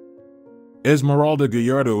managed. Esmeralda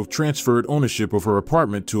Gallardo transferred ownership of her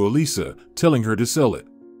apartment to Elisa, telling her to sell it.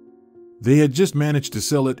 They had just managed to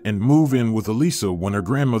sell it and move in with Elisa when her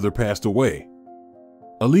grandmother passed away.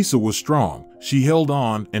 Elisa was strong. She held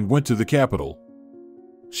on and went to the capital.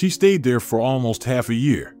 She stayed there for almost half a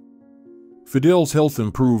year. Fidel's health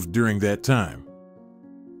improved during that time.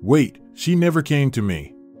 Wait, she never came to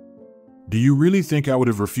me. Do you really think I would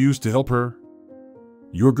have refused to help her?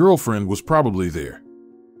 Your girlfriend was probably there.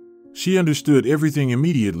 She understood everything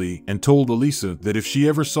immediately and told Elisa that if she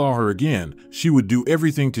ever saw her again, she would do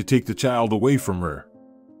everything to take the child away from her.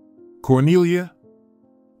 Cornelia?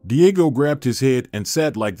 Diego grabbed his head and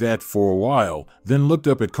sat like that for a while, then looked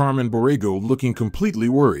up at Carmen Borrego looking completely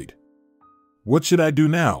worried. What should I do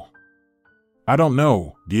now? I don't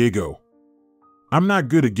know, Diego. I'm not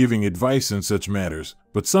good at giving advice in such matters,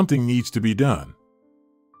 but something needs to be done.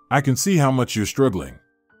 I can see how much you're struggling.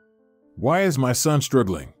 Why is my son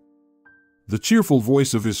struggling? The cheerful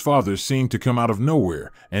voice of his father seemed to come out of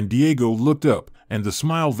nowhere, and Diego looked up, and the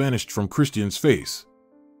smile vanished from Christian's face.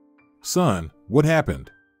 Son, what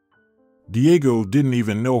happened? Diego didn't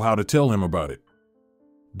even know how to tell him about it.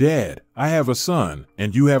 Dad, I have a son,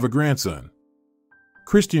 and you have a grandson.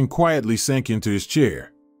 Christian quietly sank into his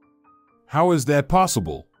chair. How is that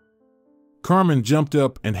possible? Carmen jumped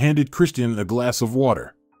up and handed Christian a glass of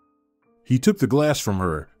water. He took the glass from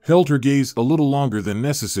her, held her gaze a little longer than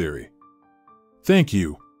necessary. Thank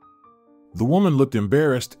you. The woman looked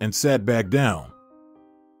embarrassed and sat back down.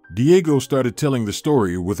 Diego started telling the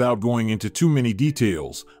story without going into too many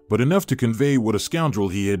details, but enough to convey what a scoundrel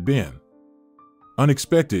he had been.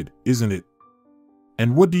 Unexpected, isn't it?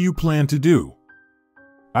 And what do you plan to do?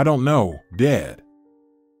 I don't know, Dad.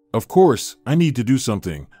 Of course, I need to do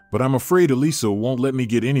something, but I'm afraid Elisa won't let me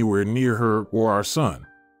get anywhere near her or our son.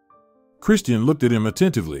 Christian looked at him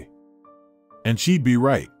attentively. And she'd be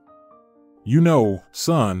right. You know,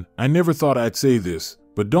 son, I never thought I'd say this,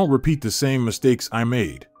 but don't repeat the same mistakes I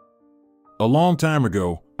made. A long time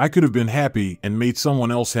ago, I could have been happy and made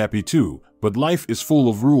someone else happy too, but life is full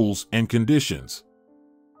of rules and conditions.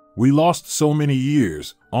 We lost so many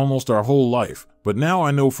years, almost our whole life, but now I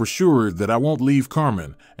know for sure that I won't leave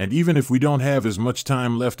Carmen, and even if we don't have as much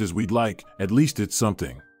time left as we'd like, at least it's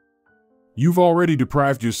something. You've already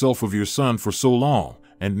deprived yourself of your son for so long,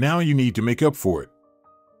 and now you need to make up for it.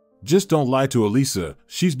 Just don't lie to Elisa,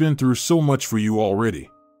 she's been through so much for you already.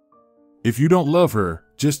 If you don't love her,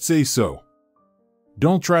 just say so.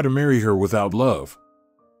 Don't try to marry her without love.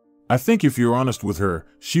 I think if you're honest with her,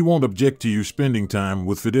 she won't object to you spending time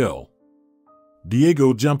with Fidel.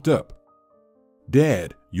 Diego jumped up.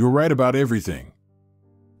 Dad, you're right about everything.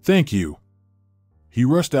 Thank you. He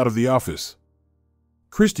rushed out of the office.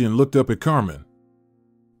 Christian looked up at Carmen.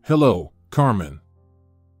 Hello, Carmen.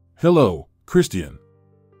 Hello, Christian.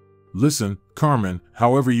 Listen, Carmen,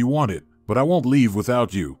 however you want it, but I won't leave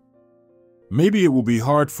without you. Maybe it will be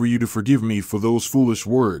hard for you to forgive me for those foolish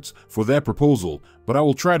words, for that proposal, but I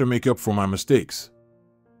will try to make up for my mistakes.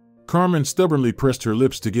 Carmen stubbornly pressed her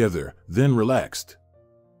lips together, then relaxed.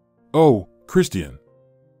 Oh, Christian.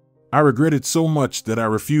 I regretted so much that I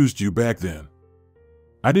refused you back then.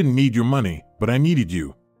 I didn't need your money, but I needed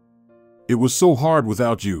you. It was so hard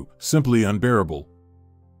without you, simply unbearable.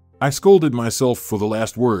 I scolded myself for the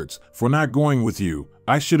last words, for not going with you.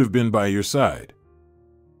 I should have been by your side.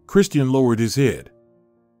 Christian lowered his head.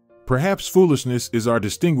 Perhaps foolishness is our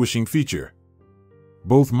distinguishing feature.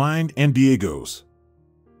 Both mine and Diego's.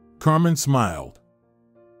 Carmen smiled.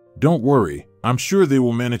 Don't worry, I'm sure they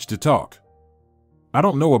will manage to talk. I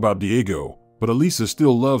don't know about Diego, but Elisa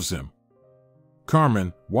still loves him.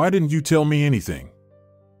 Carmen, why didn't you tell me anything?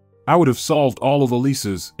 I would have solved all of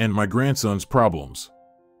Elisa's and my grandson's problems.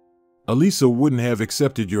 Elisa wouldn't have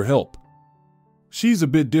accepted your help. She's a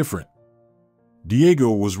bit different.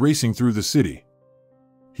 Diego was racing through the city.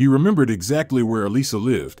 He remembered exactly where Elisa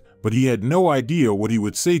lived, but he had no idea what he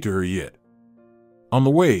would say to her yet. On the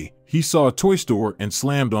way, he saw a toy store and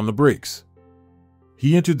slammed on the brakes.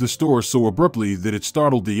 He entered the store so abruptly that it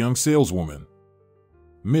startled the young saleswoman.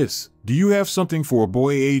 "Miss, do you have something for a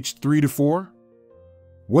boy aged 3 to 4?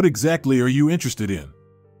 What exactly are you interested in?"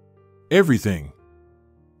 "Everything.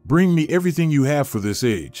 Bring me everything you have for this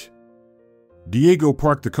age." Diego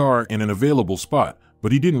parked the car in an available spot,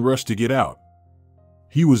 but he didn't rush to get out.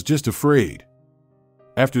 He was just afraid.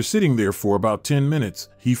 After sitting there for about 10 minutes,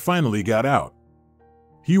 he finally got out.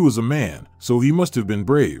 He was a man, so he must have been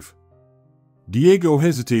brave. Diego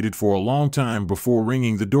hesitated for a long time before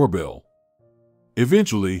ringing the doorbell.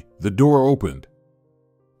 Eventually, the door opened.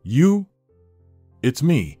 "You?" "It's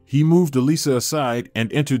me." He moved Elisa aside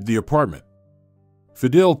and entered the apartment.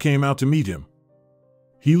 Fidel came out to meet him.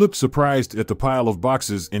 He looked surprised at the pile of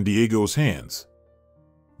boxes in Diego's hands.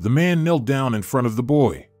 The man knelt down in front of the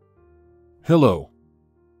boy. "Hello.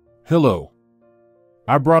 Hello.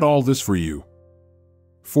 I brought all this for you."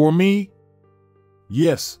 "For me?"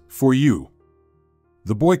 "Yes, for you."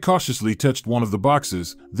 The boy cautiously touched one of the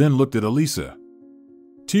boxes, then looked at Elisa.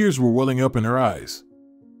 Tears were welling up in her eyes.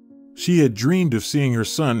 She had dreamed of seeing her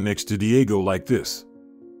son next to Diego like this.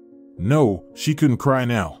 No, she couldn't cry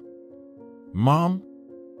now. "Mom?"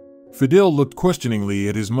 Fidel looked questioningly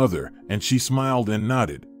at his mother, and she smiled and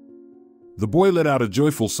nodded. The boy let out a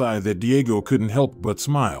joyful sigh that Diego couldn't help but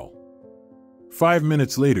smile. 5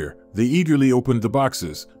 minutes later, they eagerly opened the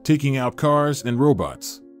boxes, taking out cars and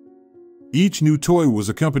robots. Each new toy was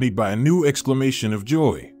accompanied by a new exclamation of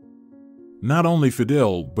joy. Not only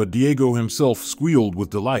Fidel, but Diego himself squealed with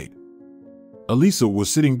delight. Elisa was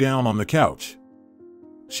sitting down on the couch.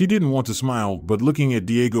 She didn't want to smile, but looking at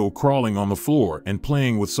Diego crawling on the floor and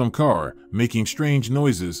playing with some car, making strange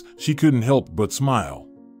noises, she couldn't help but smile.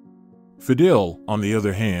 Fidel, on the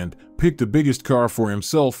other hand, picked the biggest car for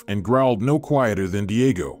himself and growled no quieter than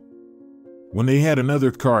Diego. When they had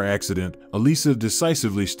another car accident, Elisa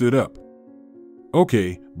decisively stood up.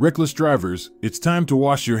 "Okay, reckless drivers, it's time to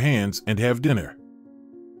wash your hands and have dinner."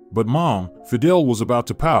 "But Mom," Fidel was about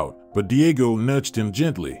to pout, but Diego nudged him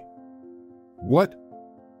gently. "What?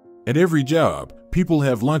 At every job, people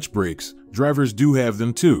have lunch breaks, drivers do have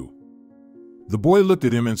them too." The boy looked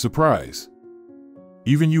at him in surprise.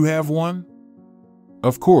 "Even you have one?"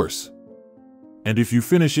 "Of course. And if you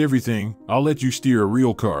finish everything, I'll let you steer a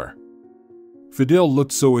real car." Fidel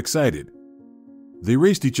looked so excited. They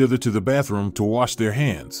raced each other to the bathroom to wash their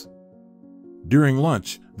hands. During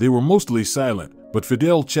lunch, they were mostly silent, but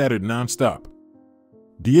Fidel chattered nonstop.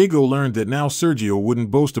 Diego learned that now Sergio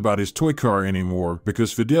wouldn't boast about his toy car anymore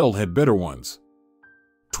because Fidel had better ones.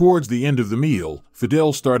 Towards the end of the meal,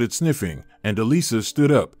 Fidel started sniffing, and Elisa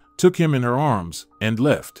stood up, took him in her arms, and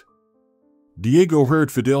left. Diego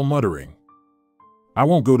heard Fidel muttering, "I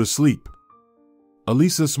won't go to sleep."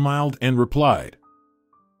 Elisa smiled and replied,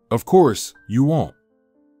 "Of course, you won't."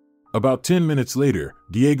 About 10 minutes later,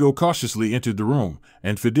 Diego cautiously entered the room,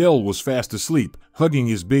 and Fidel was fast asleep, hugging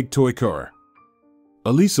his big toy car.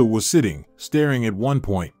 Elisa was sitting, staring at one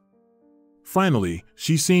point. Finally,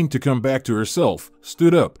 she seemed to come back to herself,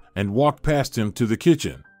 stood up, and walked past him to the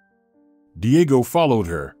kitchen. Diego followed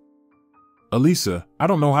her. "Elisa, I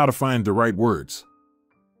don't know how to find the right words.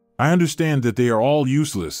 I understand that they are all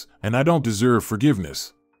useless, and I don't deserve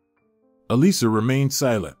forgiveness." Elisa remained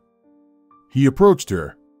silent. He approached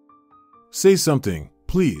her. "Say something,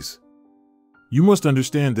 please. You must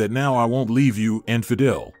understand that now I won't leave you and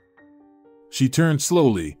Fidel." She turned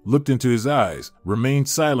slowly, looked into his eyes, remained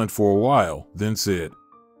silent for a while, then said,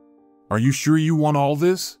 "Are you sure you want all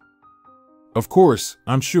this?" "Of course,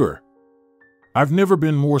 I'm sure. I've never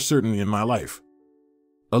been more certain in my life.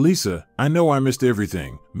 Elisa, I know I missed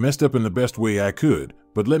everything, messed up in the best way I could,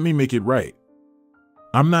 but let me make it right.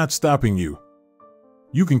 I'm not stopping you.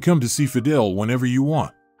 You can come to see Fidel whenever you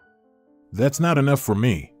want. That's not enough for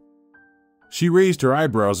me." She raised her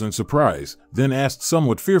eyebrows in surprise, then asked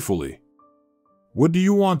somewhat fearfully, "What do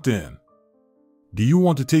you want then? Do you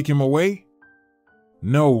want to take him away?"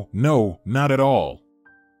 No, not at all.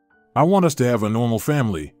 I want us to have a normal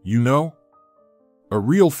family, you know? A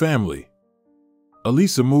real family."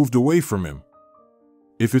 Elisa moved away from him.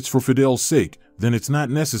 "If it's for Fidel's sake, then it's not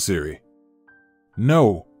necessary."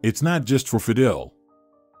 "No, it's not just for Fidel.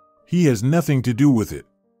 He has nothing to do with it."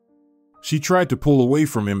 She tried to pull away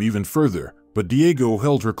from him even further, but Diego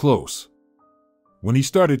held her close. When he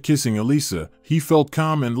started kissing Elisa, he felt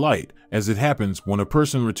calm and light, as it happens when a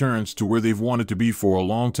person returns to where they've wanted to be for a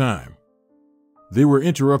long time. They were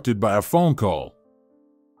interrupted by a phone call.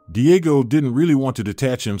 Diego didn't really want to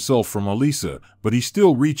detach himself from Elisa, but he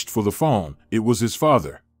still reached for the phone. It was his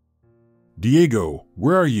father. "Diego,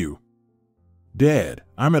 where are you?" "Dad,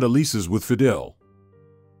 I'm at Elisa's with Fidel."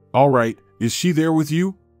 All right, is she there with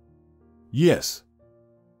you? Yes.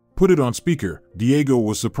 Put it on speaker. Diego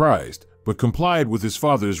was surprised, but complied with his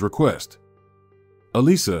father's request.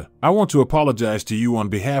 Elisa, I want to apologize to you on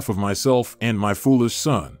behalf of myself and my foolish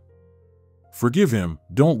son. Forgive him,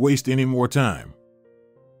 don't waste any more time.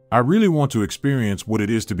 I really want to experience what it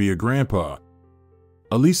is to be a grandpa.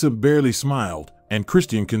 Elisa barely smiled, and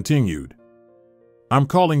Christian continued. I'm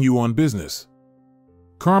calling you on business.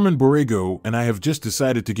 Carmen Borrego and I have just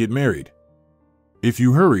decided to get married. If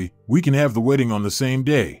you hurry, we can have the wedding on the same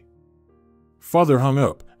day. Father hung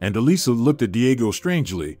up, and Elisa looked at Diego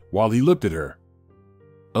strangely while he looked at her.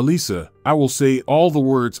 Elisa, I will say all the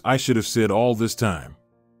words I should have said all this time.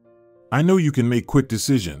 I know you can make quick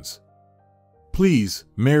decisions. Please,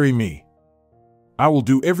 marry me. I will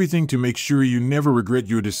do everything to make sure you never regret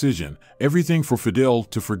your decision, everything for Fidel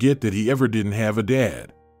to forget that he ever didn't have a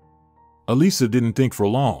dad. Elisa didn't think for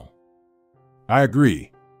long. I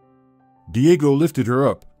agree. Diego lifted her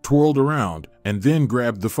up, twirled around, and then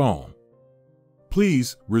grabbed the phone.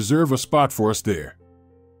 Please, reserve a spot for us there.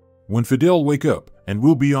 When Fidel wake up, and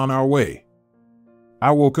we'll be on our way.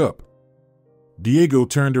 I woke up. Diego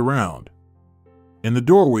turned around. In the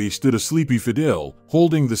doorway stood a sleepy Fidel,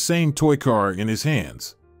 holding the same toy car in his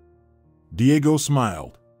hands. Diego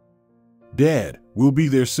smiled. Dad, we'll be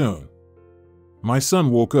there soon. My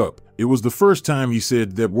son woke up. It was the first time he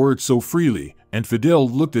said that word so freely, and Fidel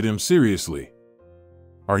looked at him seriously.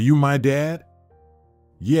 Are you my dad?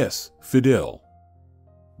 Yes, Fidel.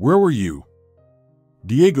 Where were you?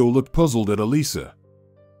 Diego looked puzzled at Elisa.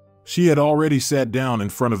 She had already sat down in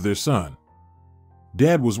front of their son.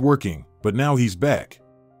 Dad was working, but now he's back.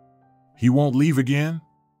 He won't leave again?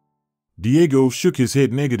 Diego shook his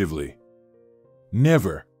head negatively.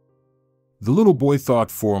 Never. The little boy thought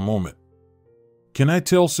for a moment. Can I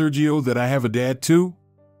tell Sergio that I have a dad too?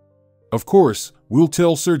 Of course, we'll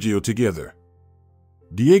tell Sergio together.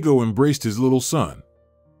 Diego embraced his little son.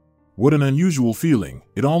 What an unusual feeling,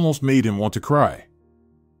 it almost made him want to cry.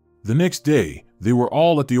 The next day, they were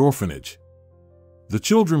all at the orphanage. The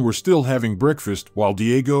children were still having breakfast while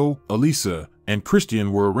Diego, Elisa, and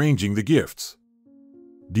Christian were arranging the gifts.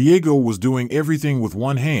 Diego was doing everything with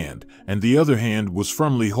one hand, and the other hand was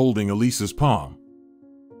firmly holding Elisa's palm.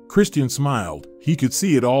 Christian smiled, he could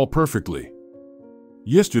see it all perfectly.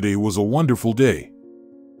 Yesterday was a wonderful day.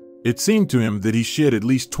 It seemed to him that he shed at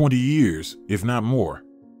least 20 years, if not more.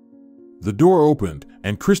 The door opened,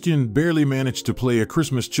 and Christian barely managed to play a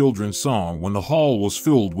Christmas children's song when the hall was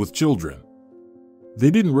filled with children.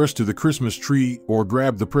 They didn't rush to the Christmas tree or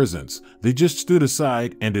grab the presents, they just stood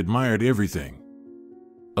aside and admired everything.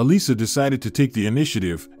 Elisa decided to take the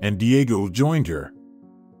initiative, and Diego joined her.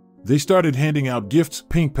 They started handing out gifts,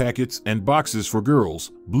 pink packets, and boxes for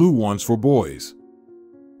girls, blue ones for boys.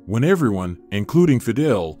 When everyone, including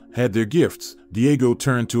Fidel, had their gifts, Diego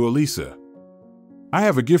turned to Elisa. I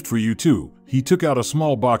have a gift for you too. He took out a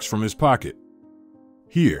small box from his pocket.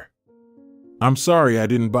 Here. I'm sorry I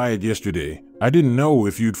didn't buy it yesterday. I didn't know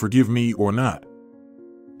if you'd forgive me or not.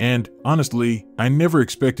 And, honestly, I never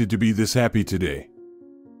expected to be this happy today.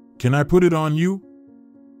 Can I put it on you?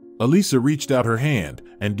 Elisa reached out her hand,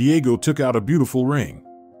 and Diego took out a beautiful ring.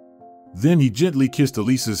 Then he gently kissed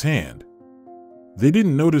Elisa's hand. They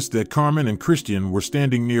didn't notice that Carmen and Christian were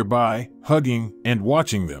standing nearby, hugging and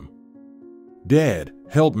watching them. Dad,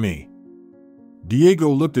 help me. Diego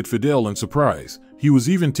looked at Fidel in surprise. He was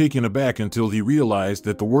even taken aback until he realized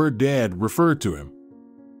that the word dad referred to him.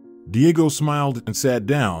 Diego smiled and sat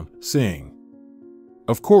down, saying,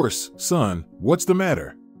 Of course, son, what's the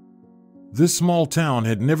matter? This small town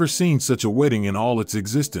had never seen such a wedding in all its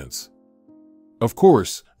existence. Of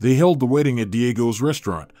course, they held the wedding at Diego's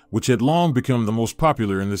restaurant, which had long become the most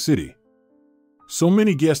popular in the city. So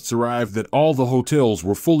many guests arrived that all the hotels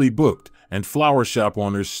were fully booked, and flower shop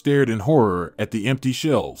owners stared in horror at the empty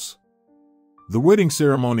shelves. The wedding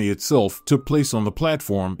ceremony itself took place on the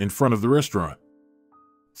platform in front of the restaurant.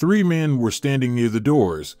 3 men were standing near the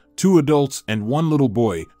doors, 2 adults and 1 little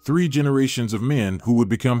boy, 3 generations of men who would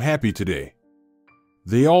become happy today.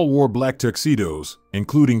 They all wore black tuxedos,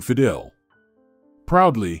 including Fidel.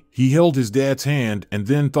 Proudly, he held his dad's hand and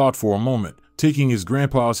then thought for a moment, taking his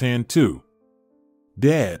grandpa's hand too.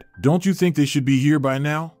 Dad, don't you think they should be here by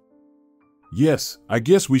now? Yes, I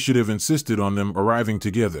guess we should have insisted on them arriving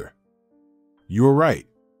together. You're right.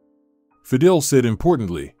 Fidel said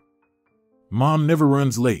importantly. Mom never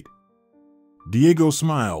runs late. Diego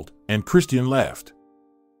smiled, and Christian laughed.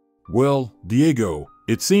 Well, Diego,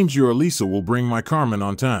 it seems your Elisa will bring my Carmen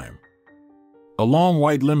on time. A long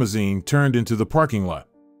white limousine turned into the parking lot.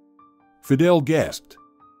 Fidel gasped.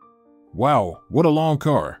 Wow, what a long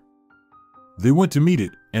car. They went to meet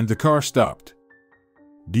it, and the car stopped.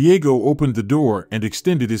 Diego opened the door and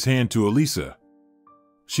extended his hand to Elisa.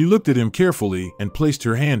 She looked at him carefully and placed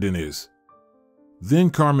her hand in his. Then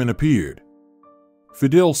Carmen appeared.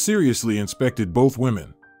 Fidel seriously inspected both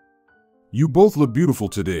women. "You both look beautiful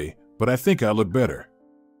today, but I think I look better."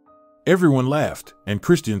 Everyone laughed, and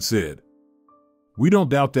Christian said, "We don't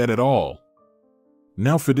doubt that at all."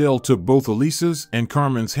 Now Fidel took both Elisa's and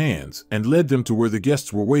Carmen's hands and led them to where the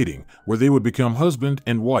guests were waiting, where they would become husband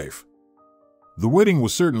and wife. The wedding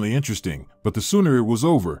was certainly interesting, but the sooner it was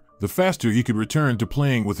over, the faster he could return to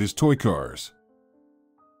playing with his toy cars.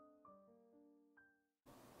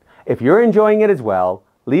 If you're enjoying it as well,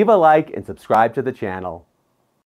 leave a like and subscribe to the channel.